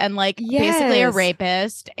creep and like basically a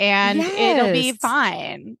rapist, and it'll be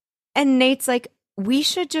fine. And Nate's like, we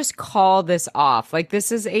should just call this off. Like,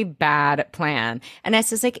 this is a bad plan. And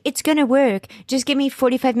S is like, it's gonna work. Just give me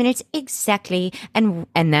 45 minutes exactly. And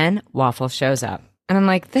then Waffle shows up. And I'm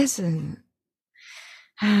like, this is...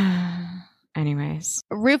 Anyways.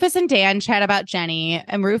 Rufus and Dan chat about Jenny,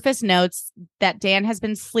 and Rufus notes that Dan has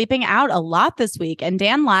been sleeping out a lot this week, and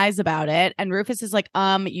Dan lies about it. And Rufus is like,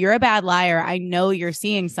 you're a bad liar. I know you're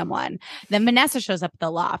seeing someone. Then Vanessa shows up at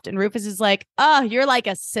the loft, and Rufus is like, oh, you're like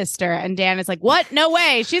a sister. And Dan is like, what? No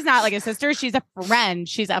way. She's not like a sister. She's a friend.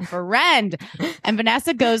 She's a friend. And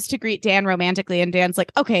Vanessa goes to greet Dan romantically, and Dan's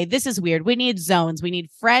like, okay, this is weird. We need zones. We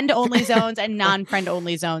need friend-only zones and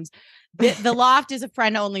non-friend-only zones. The loft is a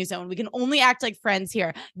friend-only zone. We can only act like friends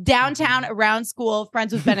here. Downtown, around school,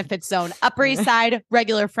 friends with benefits zone. Upper East Side,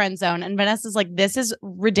 regular friend zone. And Vanessa's like, this is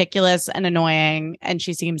ridiculous and annoying. And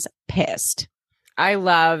she seems pissed.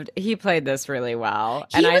 He played this really well.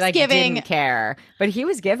 And I like didn't care, but he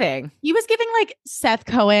was giving. He was giving like Seth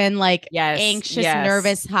Cohen, like anxious,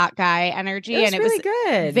 nervous, hot guy energy. It was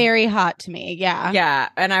good. Very hot to me. Yeah. Yeah.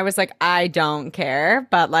 And I was like, I don't care,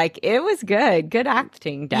 but like, it was good. Good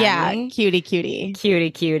acting, Danny. Yeah.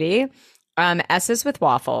 Cutie. S is with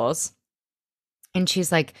Waffles. And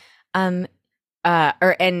she's like, and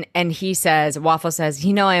he says, Waffle says,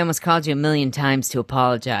 I almost called you 1,000,000 times to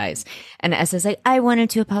apologize. And S is like, I wanted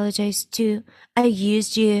to apologize too. I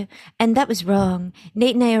used you, and that was wrong.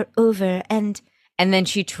 Nate and I are over, and then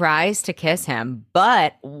she tries to kiss him,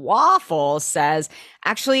 but Waffle says,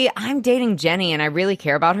 actually, I'm dating Jenny, and I really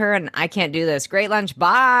care about her, and I can't do this. Great lunch,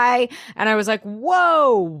 bye. And I was like,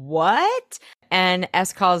 whoa, what? And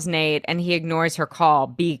S calls Nate, and he ignores her call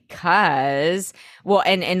because,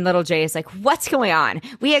 and little J is like, what's going on?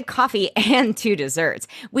 We had coffee and 2 desserts.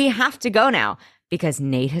 We have to go now because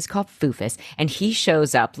Nate has called Foofus, and he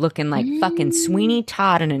shows up looking like fucking Sweeney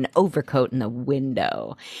Todd in an overcoat in the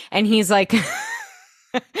window. And he's like...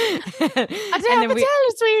 I tell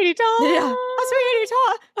Sweeney Todd. Yeah, Sweeney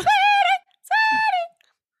Todd. Sweeney.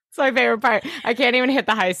 It's my favorite part. I can't even hit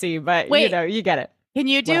the high C, but you get it. Can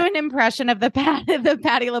you do an impression of the Patti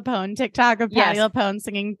LuPone TikTok of Patti LuPone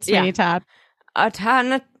singing Sweeney Todd?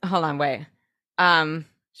 Hold on, wait.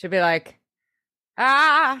 Should be like,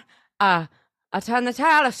 I turn the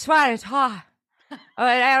tail of Sweeney Todd.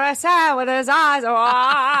 I saw with his eyes.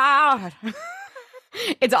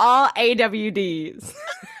 It's all AWDs.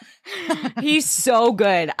 He's so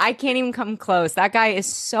good. I can't even come close. That guy is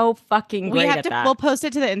so fucking great at that. We'll post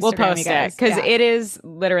it to the Instagram. We'll post it because it is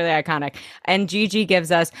literally iconic. And Gigi gives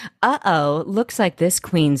us, looks like this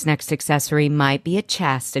queen's next accessory might be a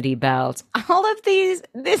chastity belt. All of these,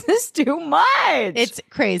 this is too much. It's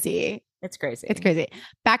crazy. It's crazy.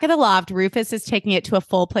 Back at the loft, Rufus is taking it to a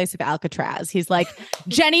full place of Alcatraz. He's like,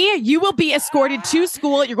 Jenny, you will be escorted to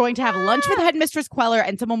school. You're going to have lunch with Headmistress Queller,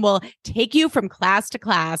 and someone will take you from class to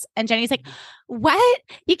class. And Jenny's like, what?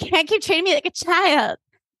 You can't keep treating me like a child.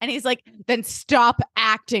 And he's like, then stop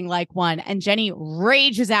acting like one. And Jenny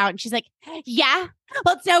rages out, and she's like, yeah,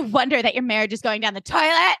 well, it's no wonder that your marriage is going down the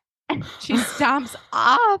toilet. And she stomps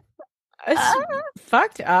off. It's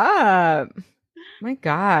fucked up. My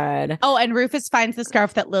God. Oh, and Rufus finds the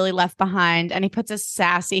scarf that Lily left behind, and he puts a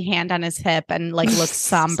sassy hand on his hip and like looks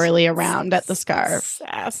somberly around at the scarf.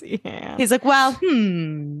 Sassy hand. He's like, well,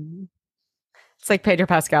 It's like Pedro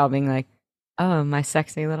Pascal being like, oh, my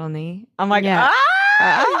sexy little knee. I'm like,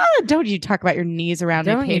 don't you talk about your knees around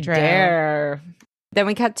me, Pedro. You dare. Then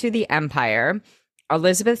we cut to the Empire.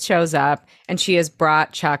 Elizabeth shows up, and she has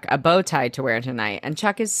brought Chuck a bow tie to wear tonight, and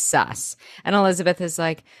Chuck is sus. And Elizabeth is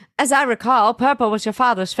like, as I recall, purple was your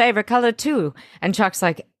father's favorite color too. And Chuck's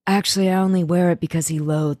like, actually, I only wear it because he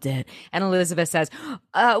loathed it. And Elizabeth says,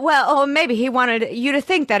 maybe he wanted you to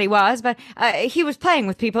think that he was, but he was playing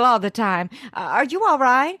with people all the time. Are you all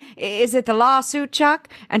right? Is it the lawsuit, Chuck?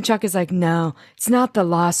 And Chuck is like, no, it's not the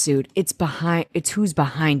lawsuit. It's who's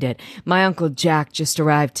behind it. My Uncle Jack just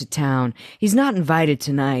arrived to town. He's not invited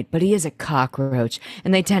tonight, but he is a cockroach,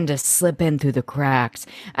 and they tend to slip in through the cracks.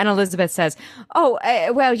 And Elizabeth says,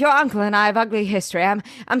 your uncle and I have ugly history.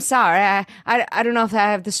 I'm sorry. I don't know if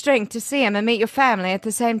I have the strength to see him and meet your family at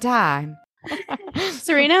the same time.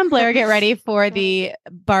 Serena and Blair get ready for the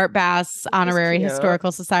Bart Bass Honorary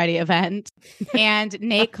Historical Society event. And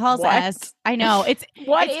Nate calls us. I know. It's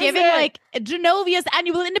giving like Genovia's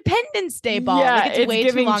annual Independence Day ball. Yeah, like it's way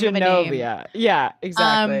too long Genovia. of a name. Yeah,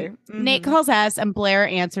 exactly. Nate calls us and Blair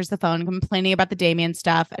answers the phone complaining about the Damien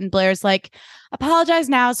stuff. And Blair's like, apologize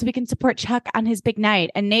now so we can support Chuck on his big night.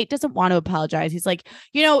 And Nate doesn't want to apologize. He's like,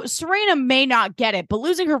 Serena may not get it, but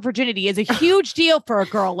losing her virginity is a huge deal for a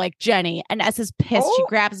girl like Jenny. And S is pissed. She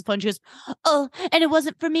grabs his phone. She goes, oh, and it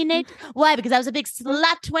wasn't for me, Nate. Why? Because I was a big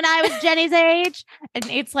slut when I was Jenny's age. And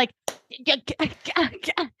Nate's like,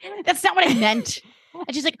 that's not what I meant.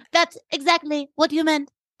 And she's like, that's exactly what you meant.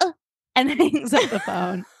 And hangs up the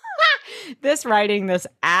phone. This writing, this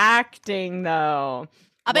acting, though.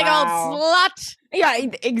 A big old slut. Yeah,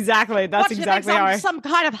 exactly. That's exactly how some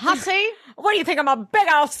kind of hussy. What do you think? I'm a big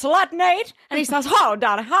old slut, Nate? And he says, oh,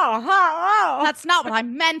 darling, oh. That's not what I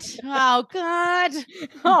meant. Oh, God.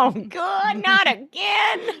 Oh, God, not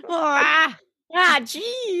again.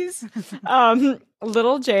 Jeez.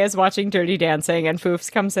 Little Jay is watching Dirty Dancing and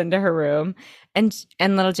Foofs comes into her room and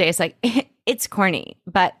little Jay is like, it's corny,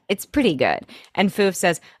 but it's pretty good. And Foof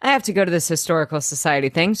says, I have to go to this historical society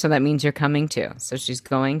thing, so that means you're coming too. So she's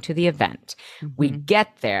going to the event. Mm-hmm. We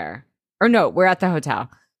get there. Or no, we're at the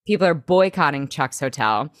hotel. People are boycotting Chuck's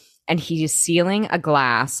hotel and he's sealing a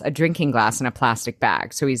drinking glass in a plastic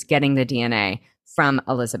bag. So he's getting the DNA from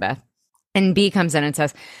Elizabeth. And B comes in and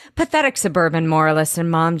says, pathetic suburban moralists in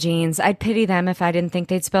mom jeans. I'd pity them if I didn't think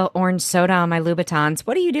they'd spill orange soda on my Louboutins.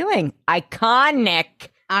 What are you doing? Iconic.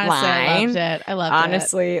 Honestly, line. I loved it.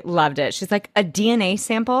 Honestly, loved it. She's like, a DNA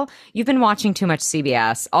sample? You've been watching too much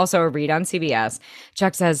CBS. Also a read on CBS.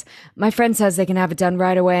 Chuck says, my friend says they can have it done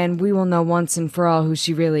right away and we will know once and for all who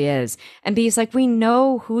she really is. And B's like, we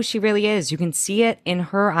know who she really is. You can see it in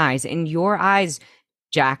her eyes, in your eyes.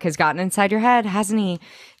 Jack has gotten inside your head, hasn't he?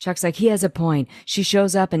 Chuck's like, he has a point. She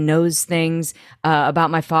shows up and knows things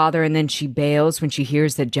about my father, and then she bails when she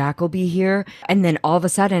hears that Jack will be here. And then all of a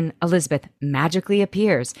sudden, Elizabeth magically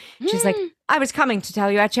appears. She's like, I was coming to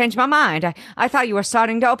tell you I changed my mind. I thought you were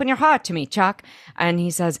starting to open your heart to me, Chuck. And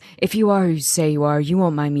he says, if you are who you say you are, you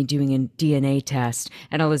won't mind me doing a DNA test.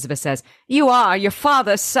 And Elizabeth says, you are your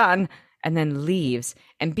father's son. And then leaves.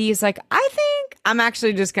 And B is like, I think I'm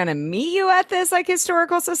actually just going to meet you at this like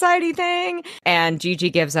historical society thing. And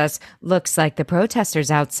Gigi gives us, looks like the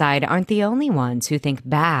protesters outside aren't the only ones who think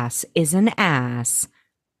Bass is an ass.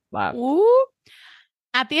 Wow. Ooh.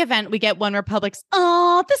 At the event, we get One Republic's,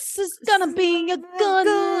 oh, this is going to be a good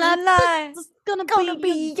life. This is gonna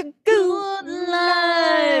be a good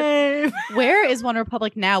life. Where is One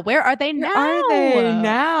Republic now? Where are they now?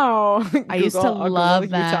 I used to love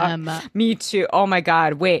them. Me too. Oh my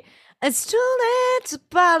God. Wait. It's too late to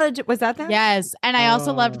apologize. Was that them? Yes. And I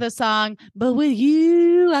also loved the song, but with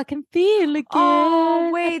you, I can feel again. Oh,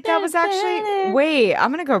 wait. That was actually... Wait,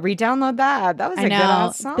 I'm going to go re-download that. That was a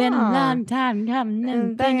good song. Been a long time coming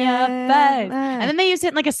in your face. And then they used it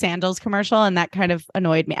in like a sandals commercial, and that kind of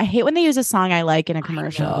annoyed me. I hate when they use a song I like in a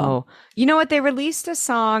commercial. You know what? They released a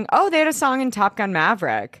song. Oh, they had a song in Top Gun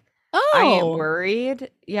Maverick. Oh, I ain't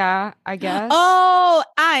worried. Yeah, I guess. Oh,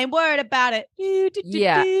 I ain't worried about it.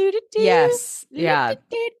 Yeah. Yes. Yeah.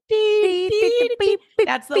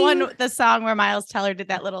 That's the song where Miles Teller did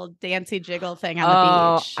that little dancey jiggle thing on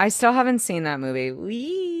the beach. I still haven't seen that movie.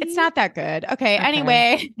 It's not that good. Okay.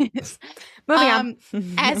 Anyway, moving on.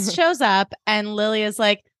 S shows up and Lily is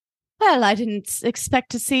like, well, I didn't expect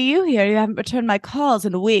to see you here. You haven't returned my calls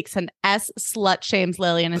in weeks. And S slut shames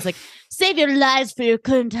Lily and is like, save your lies for your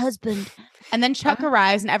current husband. And then Chuck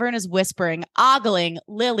arrives and everyone is whispering, ogling.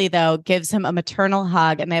 Lily, though, gives him a maternal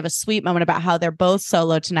hug and they have a sweet moment about how they're both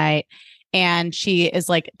solo tonight. And she is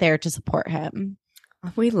like there to support him.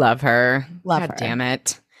 We love her. Love her. Damn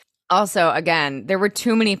it. Also, again, there were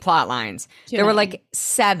too many plot lines. There were like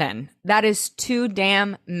 7. That is too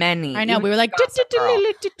damn many. I know. We were like,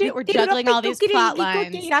 we're juggling all these plot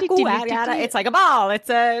lines. It's like a ball. It's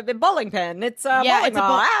a bowling pin. It's a bowling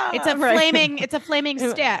ball. It's a flaming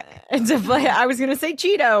stick. I was going to say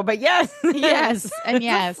Cheeto, but yes. Yes. And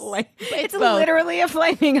yes. It's literally a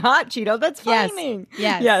flaming hot Cheeto that's flaming.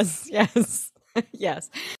 Yes. Yes.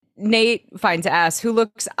 Nate finds Ass, who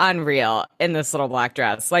looks unreal in this little black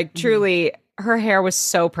dress. Like, truly, her hair was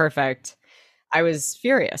so perfect. I was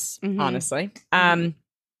furious, honestly. And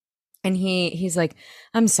he's like,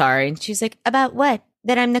 I'm sorry. And she's like, about what?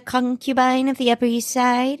 that I'm the concubine of the Upper East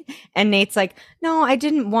Side? And Nate's like, no, I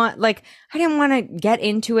didn't want to get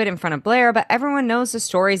into it in front of Blair, but everyone knows the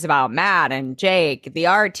stories about Matt and Jake, the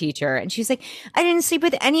art teacher. And she's like, I didn't sleep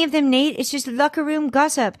with any of them, Nate. It's just locker room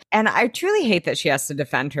gossip. And I truly hate that she has to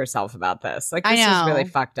defend herself about this. Like, this is really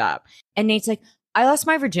fucked up. And Nate's like, I lost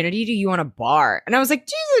my virginity to you on a bar. And I was like,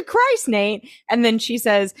 Jesus Christ, Nate. And then she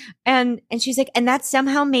says, and she's like, and that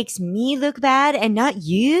somehow makes me look bad and not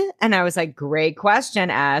you? And I was like, great question,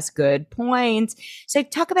 ask good points. So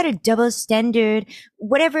talk about a double standard.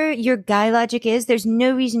 Whatever your guy logic is, there's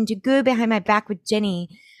no reason to go behind my back with Jenny.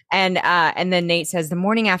 And then Nate says, the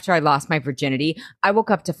morning after I lost my virginity, I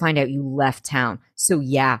woke up to find out you left town. So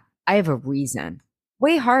yeah, I have a reason.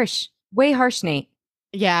 Way harsh, Nate.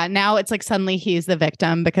 Yeah, now it's like suddenly he's the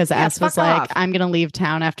victim because S was like, I'm going to leave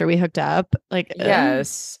town after we hooked up. Like,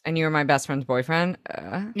 yes. And you were my best friend's boyfriend.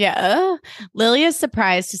 Yeah. Lily is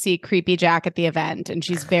surprised to see creepy Jack at the event and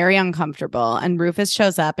she's very uncomfortable. And Rufus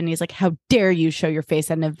shows up and he's like, how dare you show your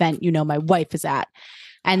face at an event you know my wife is at?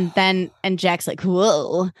 And Jack's like,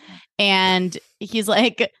 whoa. And he's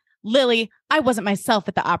like, Lily, I wasn't myself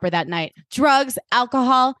at the opera that night. Drugs,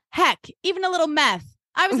 alcohol, heck, even a little meth.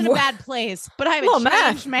 I was in a bad place, but I'm a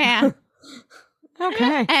changed man.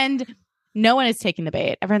 Okay. And no one is taking the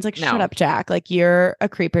bait. Everyone's like, shut up, Jack. Like, you're a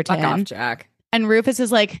creeper to him. Fuck off, Jack. And Rufus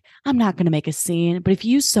is like, I'm not going to make a scene, but if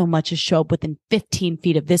you so much as show up within 15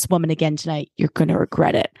 feet of this woman again tonight, you're going to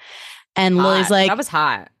regret it. And Lily's like, that was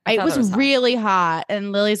hot. It was really hot.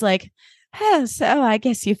 And Lily's like, oh, so I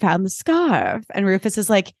guess you found the scarf. And Rufus is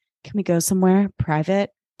like, can we go somewhere private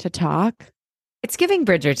to talk? It's giving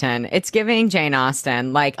Bridgerton. It's giving Jane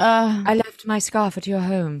Austen. Like, I left my scarf at your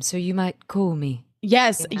home, so you might call me.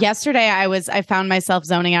 Yes. You know? Yesterday, I found myself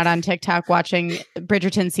zoning out on TikTok watching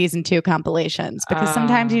Bridgerton season 2 compilations because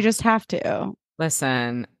sometimes you just have to.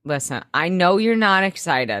 Listen. I know you're not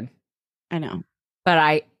excited. I know.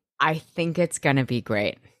 But I think it's going to be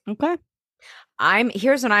great. Okay.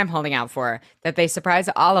 Here's what I'm holding out for, that they surprise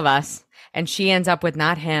all of us and she ends up with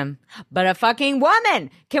not him, but a fucking woman.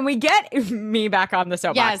 Can we get me back on the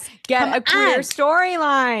soapbox? Yes. Get a queer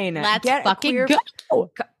storyline. Let's get fucking go.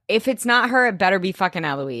 If it's not her, it better be fucking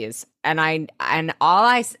Eloise. And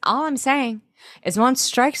all I'm saying is once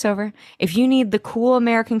strike's over, if you need the cool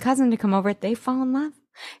American cousin to come over, they fall in love.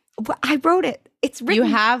 I wrote it. It's written.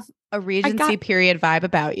 You have a Regency period vibe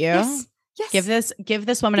about you. Yes. Yes. Give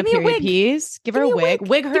this woman a period piece. Give her a wig.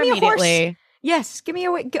 Wig her immediately. Yes. Give me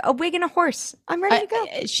a wig and a horse. I'm ready to go.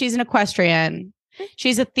 She's an equestrian.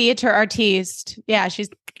 She's a theater artiste. Yeah.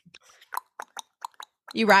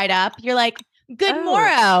 You ride up. You're like, good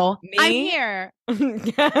morrow. Me? I'm here.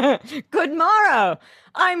 Good morrow.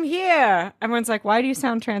 I'm here. Everyone's like, why do you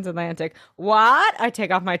sound transatlantic? What? I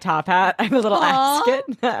take off my top hat. I'm a little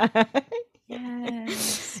ascot.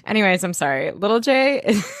 Yes. Anyways, I'm sorry. Little J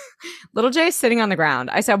is sitting on the ground.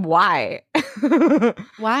 I said, why? Why?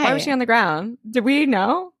 Why was she on the ground? Did we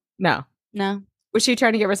know? No. Was she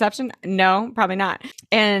trying to get reception? No, probably not.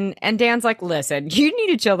 And Dan's like, listen, you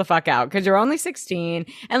need to chill the fuck out because you're only 16.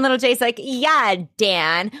 And little Jay's like, yeah,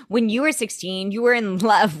 Dan, when you were 16, you were in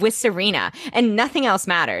love with Serena and nothing else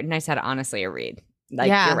mattered. And I said, honestly, a read. Like,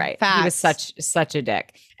 yeah, you're right. Facts. He was such a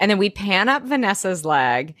dick. And then we pan up Vanessa's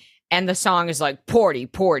leg. And the song is like, porty,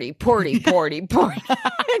 porty, porty, porty, porty.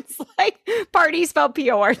 It's like party spelled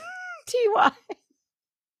P-O-R-T-Y.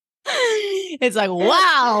 It's like,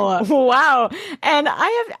 wow. Wow. And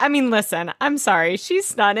I mean, listen, I'm sorry. She's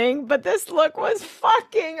stunning, but this look was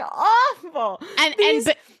fucking awful.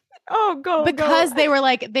 Because they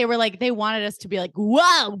wanted us to be like,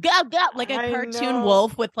 whoa, go, like a cartoon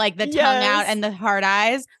wolf with like the tongue out and the hard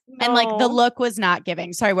eyes. No. And like the look was not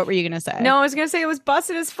giving. Sorry, what were you going to say? No, I was going to say it was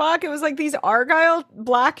busted as fuck. It was like these Argyle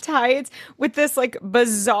black tights with this like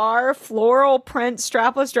bizarre floral print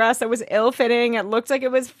strapless dress that was ill-fitting. It looked like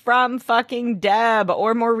it was from fucking Deb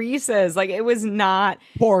or Maurice's. Like it was not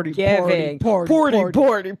giving.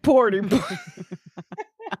 Porty.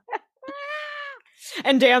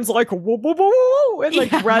 And Dan's like, whoa, whoa, whoa, whoa, and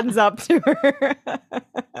like runs up to her.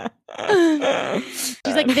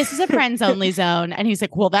 She's like, this is a friends only zone. And he's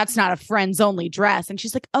like, well, that's not a friends only dress. And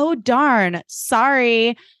she's like, oh, darn, sorry.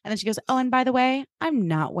 And then she goes, oh, and by the way, I'm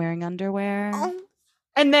not wearing underwear.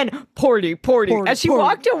 And then porty. As she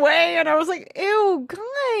walked away, and I was like, ew,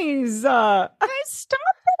 guys, stop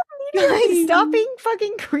it. Stop being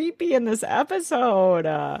fucking creepy in this episode.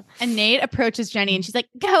 And Nate approaches Jenny and she's like,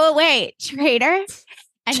 go away, traitor.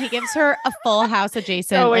 And he gives her a Full House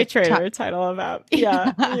adjacent. Oh, wait, traitor title about.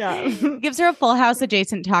 Yeah. Gives her a Full House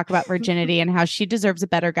adjacent talk about virginity and how she deserves a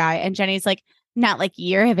better guy. And Jenny's like, not like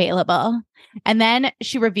you're available. And then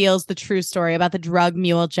she reveals the true story about the drug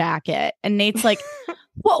mule jacket. And Nate's like,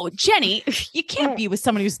 whoa, Jenny, you can't be with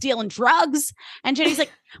someone who's dealing drugs. And Jenny's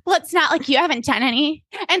like, well, it's not like you haven't done any.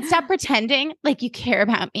 And stop pretending like you care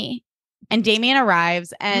about me. And Damien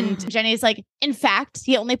arrives and Jenny's like, in fact,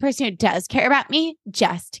 the only person who does care about me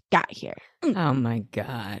just got here. Oh my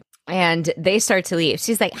God. And they start to leave.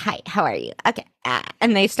 She's like, hi, how are you? Okay.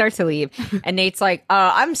 And they start to leave. And Nate's like,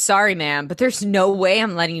 I'm sorry, ma'am, but there's no way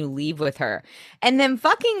I'm letting you leave with her. And then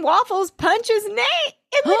fucking Waffles punches Nate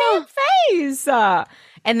in the face.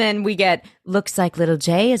 And then we get, looks like little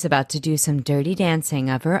J is about to do some dirty dancing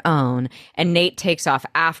of her own. And Nate takes off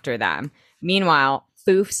after them. Meanwhile,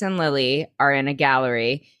 Foofs and Lily are in a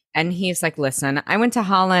gallery. And he's like, listen, I went to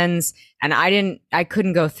Holland's and I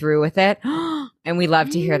couldn't go through with it. And we love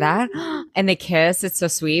to hear that. And they kiss. It's so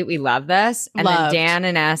sweet. We love this. And then Dan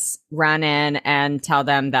and S run in and tell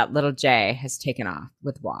them that little J has taken off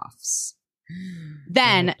with Waffs.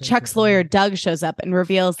 Then Chuck's lawyer, Doug, shows up and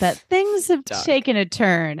reveals that things have taken a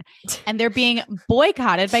turn and they're being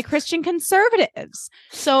boycotted by Christian conservatives.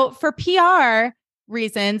 So for PR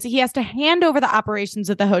reasons, he has to hand over the operations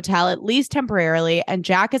of the hotel, at least temporarily. And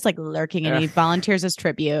Jack is like lurking and he volunteers as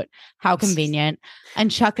tribute. How convenient. And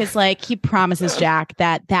Chuck is like, he promises Jack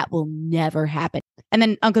that will never happen. And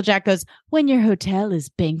then Uncle Jack goes, when your hotel is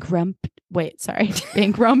bankrupt. He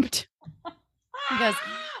goes,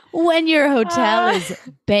 when your hotel is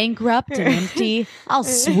bankrupt and empty, I'll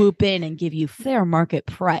swoop in and give you fair market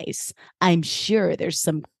price. I'm sure there's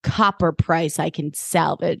some copper price I can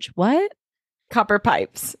salvage. What? Copper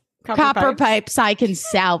pipes. Copper pipes I can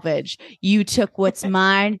salvage. You took what's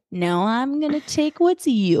mine. Now I'm going to take what's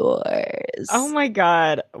yours. Oh my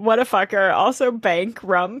God. What a fucker. Also,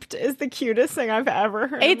 bankrupt is the cutest thing I've ever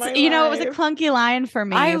heard. It's, in my life. It was a clunky line for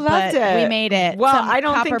me. I loved it. We made it. Well, I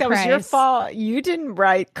don't think that was your fault. You didn't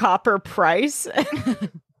write copper price.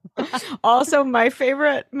 Also, my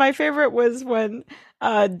favorite was when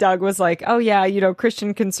Doug was like, oh yeah,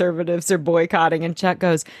 Christian conservatives are boycotting, and Chuck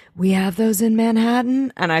goes, we have those in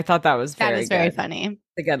Manhattan. And I thought that was very funny.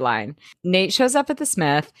 A good line. Nate shows up at the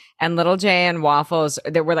Smith and little J and Waffles,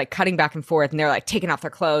 they were like cutting back and forth and they're like taking off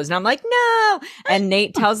their clothes. And I'm like, no. And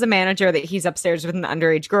Nate tells the manager that he's upstairs with an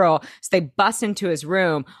underage girl. So they bust into his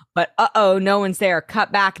room, but no one's there.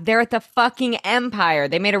 Cut back. They're at the fucking Empire.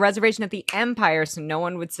 They made a reservation at the Empire so no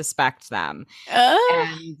one would suspect them.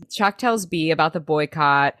 And Chuck tells B about the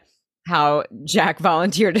boycott, how Jack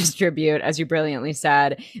volunteered as tribute, as you brilliantly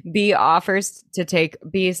said. B offers to take,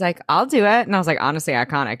 B's like, I'll do it. And I was like, honestly,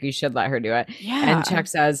 iconic. You should let her do it. Yeah. And Chuck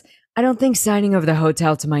says, I don't think signing over the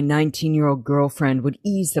hotel to my 19-year-old girlfriend would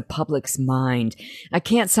ease the public's mind. I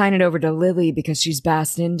can't sign it over to Lily because she's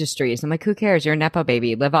Bass Industries. I'm like, who cares? You're a Nepo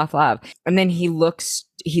baby. Live off love. And then he looks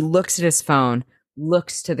at his phone,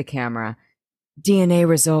 looks to the camera. DNA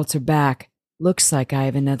results are back. Looks like I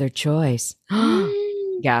have another choice.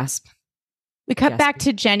 Gasp. We cut back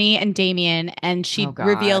to Jenny and Damien, and she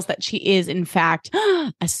reveals that she is, in fact,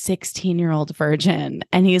 a 16-year-old virgin.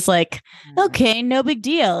 And he's like, okay, no big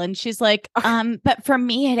deal. And she's like, but for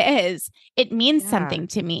me, it is. It means something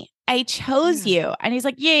to me. I chose you. And he's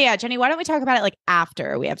like, yeah, Jenny, why don't we talk about it like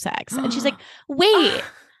after we have sex? And she's like, wait,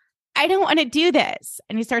 I don't want to do this.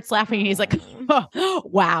 And he starts laughing and he's like,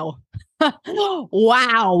 wow.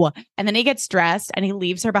 Wow. And then he gets dressed and he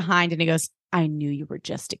leaves her behind and he goes, I knew you were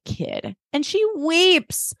just a kid. And she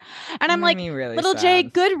weeps. And I'm like, really little sad. Jay,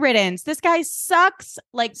 good riddance. This guy sucks.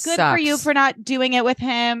 Like, good for you for not doing it with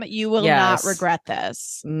him. You will not regret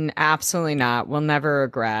this. Absolutely not. We'll never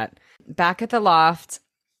regret. Back at the loft,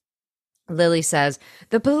 Lily says,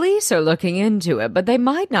 the police are looking into it, but they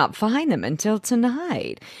might not find them until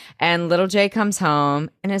tonight. And little Jay comes home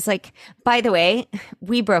and is like, by the way,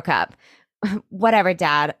 we broke up. Whatever,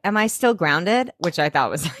 Dad. Am I still grounded? Which I thought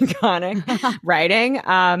was iconic writing.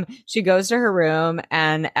 She goes to her room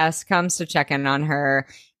and S comes to check in on her.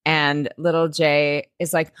 And little J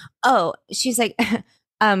is like, oh, she's like,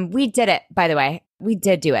 we did it, by the way. We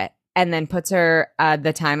did do it. And then puts her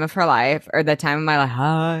the time of her life, or the time of my life.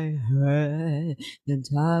 I heard the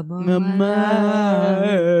time of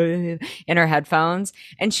my life in her headphones,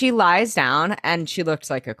 and she lies down, and she looks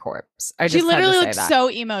like a corpse. She literally looked so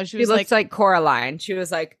emo. She looked like Coraline. She was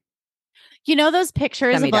like, you know those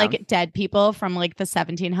pictures of like dead people from like the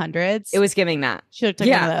 1700s? It was giving that. She looked like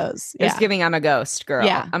one of those. It was giving I'm a ghost girl.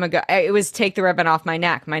 Yeah. It was take the ribbon off my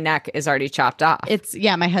neck. My neck is already chopped off.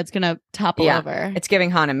 My head's going to topple over. It's giving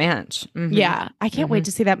Hannah Manch. Mm-hmm. Yeah. I can't wait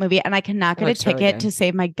to see that movie. And I cannot get a ticket to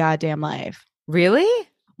save my goddamn life. Really?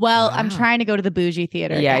 Well, I'm trying to go to the bougie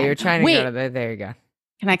theater. Yeah, again. you're trying to go to there you go.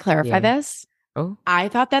 Can I clarify this? Oh, I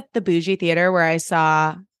thought that the bougie theater where I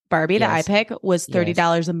saw Barbie, the Yes. iPick, was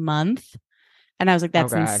 $30 a month. And I was like,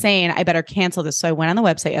 that's God. insane. I better cancel this. So I went on the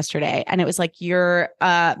website yesterday and it was like, your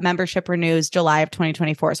membership renews July of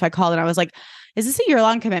 2024. So I called and I was like, is this a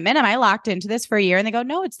year-long commitment? Am I locked into this for a year? And they go,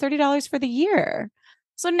 no, it's $30 for the year.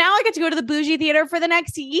 So now I get to go to the bougie theater for the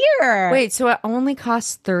next year. Wait, so it only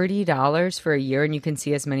costs $30 for a year and you can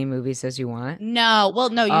see as many movies as you want? No. Well,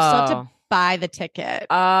 no, you still have to buy the ticket.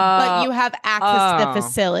 But you have access to the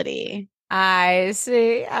facility. I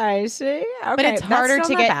see. Okay, but it's harder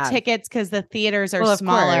to get tickets because the theaters are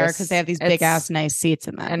smaller because they have these big ass nice seats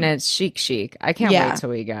in them. And it's chic. I can't wait till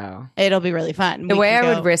we go. It'll be really fun. The way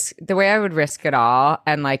I would risk it all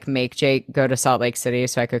and like make Jake go to Salt Lake City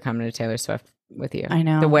so I could come to Taylor Swift with you. I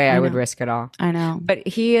know. The way I would risk it all. I know. But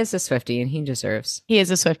he is a Swiftie and he deserves. He is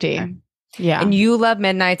a Swiftie. Yeah. And you love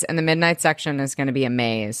Midnights and the Midnight section is going to be a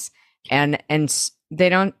maze. And they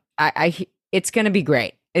don't it's going to be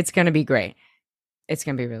great. It's going to be great. It's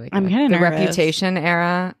going to be really good. I'm kind of nervous. The Reputation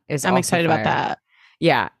era is I'm excited fire. about that.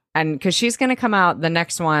 Yeah. And because she's going to come out, the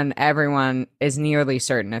next one, everyone is nearly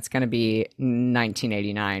certain it's going to be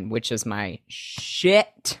 1989, which is my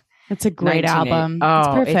shit. It's a great album.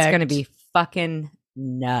 Oh, it's going to be fucking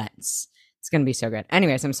nuts. It's going to be so good.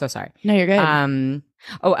 Anyways, I'm so sorry. No, you're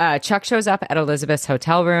good. Chuck shows up at Elizabeth's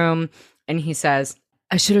hotel room and he says,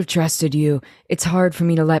 I should have trusted you. It's hard for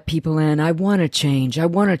me to let people in. I want to change. I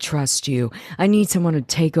want to trust you. I need someone to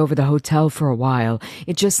take over the hotel for a while.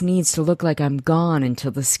 It just needs to look like I'm gone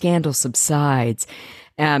until the scandal subsides.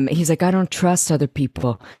 He's like, I don't trust other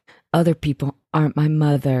people. Other people aren't my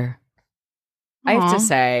mother. Aww. I have to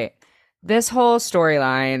say, this whole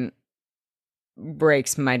storyline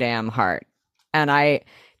breaks my damn heart. And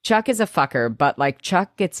Chuck is a fucker, but like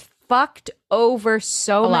Chuck gets fucked over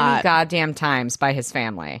so many goddamn times by his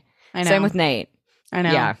family. I know. Same with Nate. I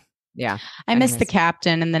know. Yeah. I miss the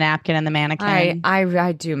captain and the napkin and the mannequin.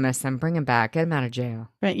 I do miss them. Bring him back. Get him out of jail.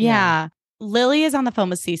 But yeah. Lily is on the phone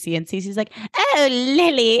with Cece and Cece's like, oh,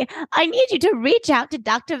 Lily, I need you to reach out to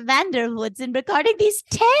Dr. Vanderwoodson regarding these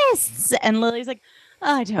tests. And Lily's like,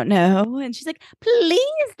 oh, I don't know. And she's like,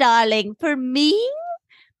 please, darling, for me.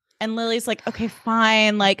 And Lily's like, okay,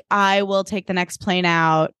 fine. Like, I will take the next plane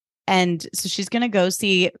out. And so she's going to go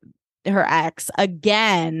see her ex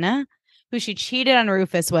again, who she cheated on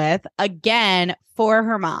Rufus with, again for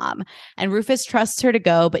her mom. And Rufus trusts her to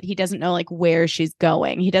go, but he doesn't know like where she's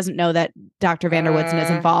going. He doesn't know that Dr. Vanderwoodson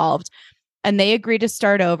is involved. And they agree to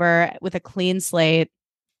start over with a clean slate.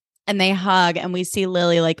 And they hug, and we see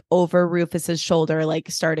Lily like over Rufus's shoulder,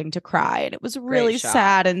 like starting to cry. And it was really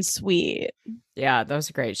sad and sweet. Yeah, that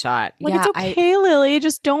was a great shot. Like, it's okay, Lily.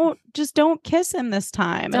 Just don't kiss him this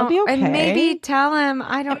time. It'll be okay. And maybe tell him.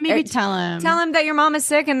 Tell him. Tell him that your mom is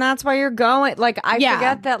sick and that's why you're going. Like, I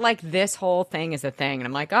forget that like this whole thing is a thing. And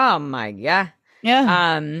I'm like, oh my God.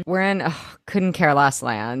 Yeah. We're in couldn't care less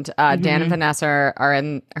land. Dan and Vanessa are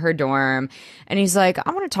in her dorm, and he's like, I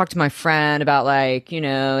want to talk to my friend about like,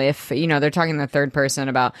 if they're talking in the third person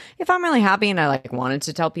about if I'm really happy and I like wanted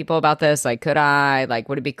to tell people about this, like, could I, like,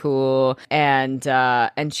 would it be cool? And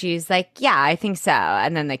she's like, yeah, I think so.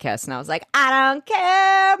 And then they kiss, and I was like, I don't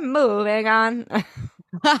care. Moving on.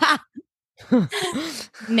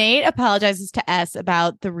 Nate apologizes to S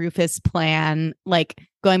about the Rufus plan, like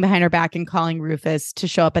going behind her back and calling Rufus to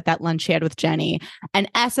show up at that lunch she had with Jenny. And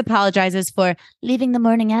S apologizes for leaving the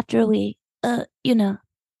morning after I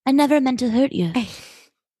never meant to hurt you.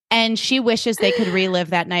 And she wishes they could relive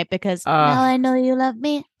that night because now I know you love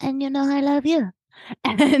me and you know I love you.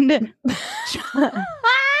 And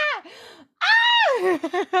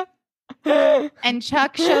and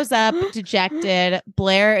Chuck shows up dejected.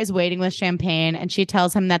 Blair is waiting with champagne, and she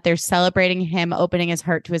tells him that they're celebrating him opening his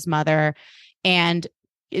heart to his mother and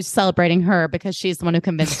is celebrating her because she's the one who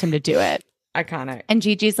convinced him to do it. Iconic. And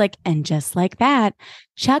Gigi's like, and just like that,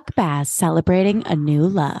 Chuck Bass celebrating a new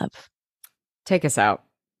love. Take us out.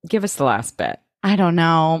 Give us the last bit. I don't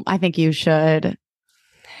know. I think you should.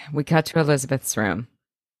 We cut to Elizabeth's room.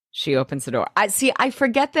 She opens the door. I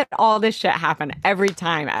forget that all this shit happened every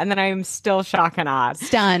time. And then I'm still shocked and awed.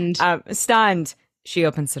 Stunned. She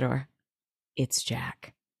opens the door. It's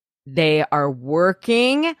Jack. They are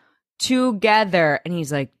working together. And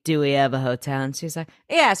he's like, do we have a hotel? And she's like,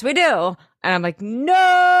 yes, we do. And I'm like, no.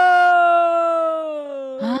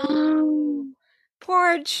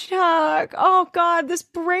 Poor Chuck. Oh, God, this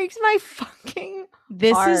breaks my fucking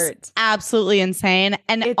This heart. Is absolutely insane.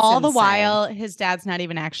 And It's all the insane. while, his dad's not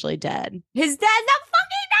even actually dead. His dad's not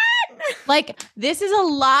fucking dead. Like, this is a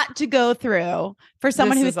lot to go through for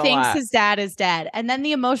someone This who is a thinks lot. his dad is dead. And then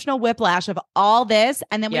the emotional whiplash of all this.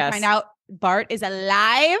 And then we Yes. find out Bart is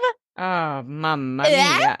alive. Oh, mamma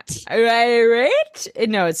mia. Right?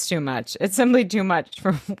 No, it's too much. It's simply too much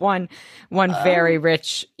for one very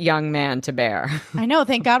rich young man to bear. I know.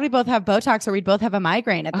 Thank God we both have Botox or we'd both have a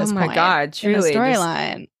migraine at this point. Oh my God, truly.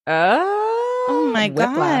 Storyline. Oh my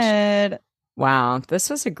God. Wow, this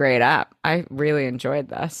was a great app. I really enjoyed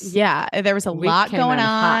this. Yeah, there was a lot going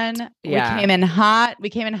on. Yeah. We came in hot. We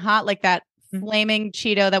came in hot like that flaming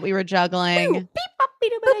Cheeto that we were juggling.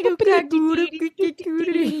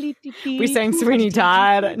 We sang Sweeney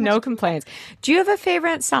Todd. No complaints. Do you have a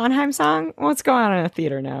favorite Sondheim song? What's going on a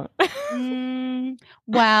theater note?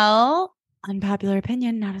 Well, unpopular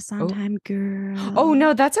opinion, not a Sondheim girl. Oh,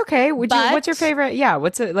 no, that's okay. What's your favorite? Yeah,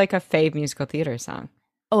 what's like a fave musical theater song?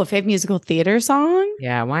 Oh, a fave musical theater song?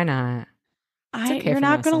 Yeah, why not? You're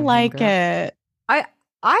not gonna like it. I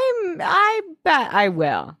bet I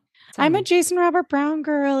will. I'm a Jason Robert Brown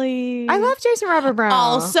girly. I love Jason Robert Brown.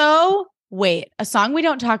 Also, wait, a song we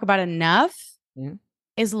don't talk about enough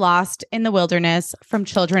is Lost in the Wilderness from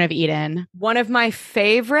Children of Eden. One of my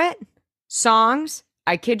favorite songs,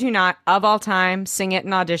 I kid you not, of all time. Sing it in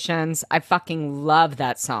auditions. I fucking love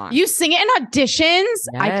that song. You sing it in auditions? Yes.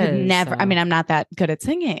 I could never. I mean, I'm not that good at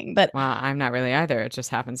singing, but well, I'm not really either. It just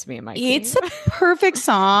happens to be in my It's a perfect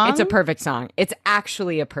song. It's a perfect song. It's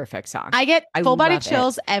actually a perfect song. I get full body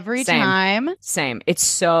chills every time. Same. It's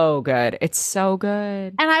so good. It's so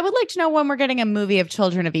good. And I would like to know when we're getting a movie of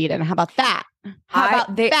Children of Eden. How about that? How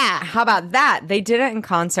about that? They did it in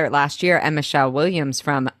concert last year, and Michelle Williams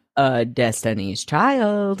from Destiny's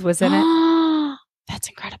Child was in it. That's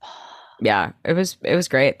incredible. Yeah, it was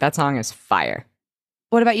great. That song is fire.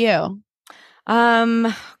 What about you?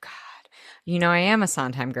 God, I am a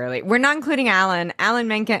Sondheim girly. We're not including Alan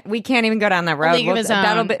Menken. We can't even go down that road.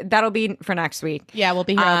 That'll be for next week. Yeah, we'll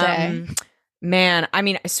be here all day. Man, I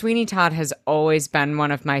mean, Sweeney Todd has always been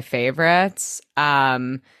one of my favorites.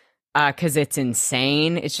 Because it's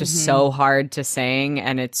insane. It's just so hard to sing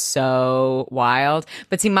and it's so wild.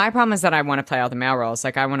 But see, my problem is that I want to play all the male roles.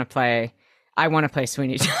 Like I want to play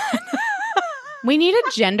Sweeney Todd. We need a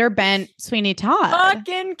gender bent Sweeney Todd.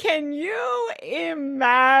 Fucking can you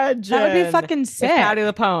imagine? That would be fucking sick. If Patti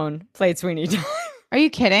LuPone played Sweeney Todd. Are you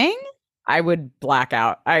kidding? I would black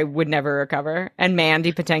out. I would never recover. And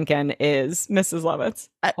Mandy Patinkin is Mrs. Lovitz.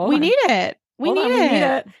 We need it. We need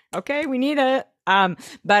it. Okay, we need it. I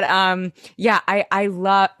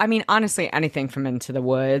love, I mean, honestly, anything from Into the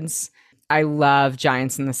Woods. I love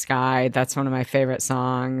Giants in the Sky. That's one of my favorite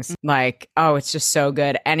songs. Like, oh, it's just so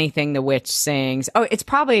good. Anything the witch sings. Oh, it's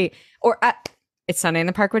probably, it's Sunday in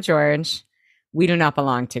the Park with George. We Do Not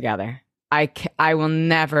Belong Together. I will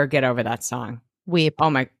never get over that song. Weep. Oh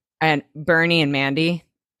my, and Bernie and Mandy.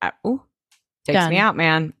 Takes me out,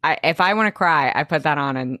 man. If I want to cry, I put that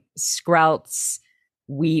on and skrelts,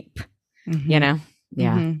 weep. Yeah.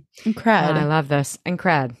 Incred. I love this.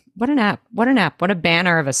 Incred. What an app. What a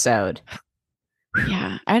banner of a sode.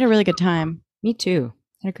 Yeah, I had a really good time. Me too.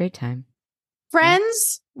 Had a great time.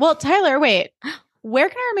 Friends. Well, Tyler, wait. Where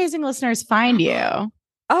can our amazing listeners find you?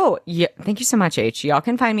 Oh, yeah. Thank you so much, H. Y'all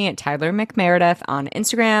can find me at Tyler McMeredith on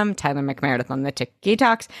Instagram, Tyler McMeredith on the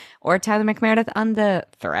TikToks, or Tyler McMeredith on the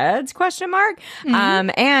Threads, ?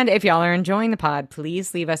 And if y'all are enjoying the pod,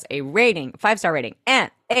 please leave us a rating, 5-star rating, and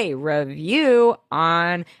a review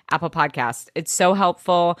on Apple Podcasts. It's so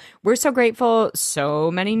helpful. We're so grateful.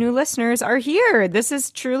 So many new listeners are here. This is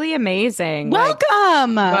truly amazing.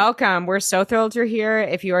 Welcome. Welcome. We're so thrilled you're here.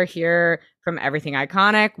 If you are here from Everything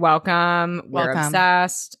Iconic, welcome. We're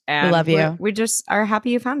obsessed. And we love you. We just are happy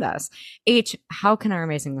you found us. H, how can our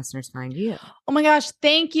amazing listeners find you? Oh my gosh.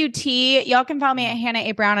 Thank you, T. Y'all can follow me at Hannah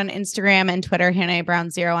A. Brown on Instagram and Twitter, Hannah A. Brown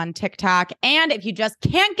 0 on TikTok. And if you just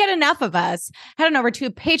can't get enough of us, head on over to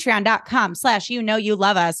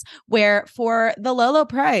patreon.com/us, where for the low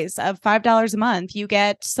price of $5 a month, you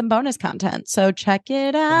get some bonus content. So check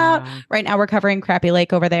it out. Wow. Right now we're covering Crappy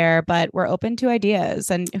Lake over there, but we're open to ideas.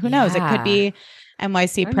 And who knows, it could be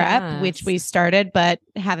NYC Prep, which we started but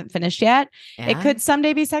haven't finished yet. Yeah. It could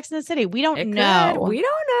someday be Sex in the City. We don't know. We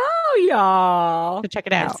don't know, y'all. So check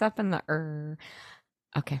it out. It's up in the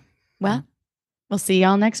Okay. Well, we'll see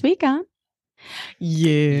y'all next week on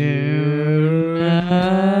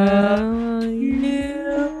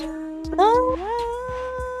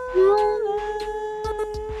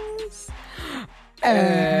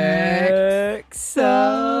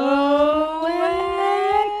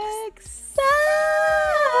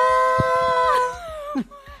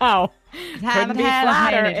Oh, couldn't be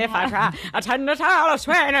flatter if I try. I tend to tell a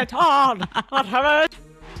Sweeney Todd.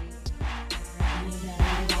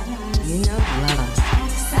 You know, love us.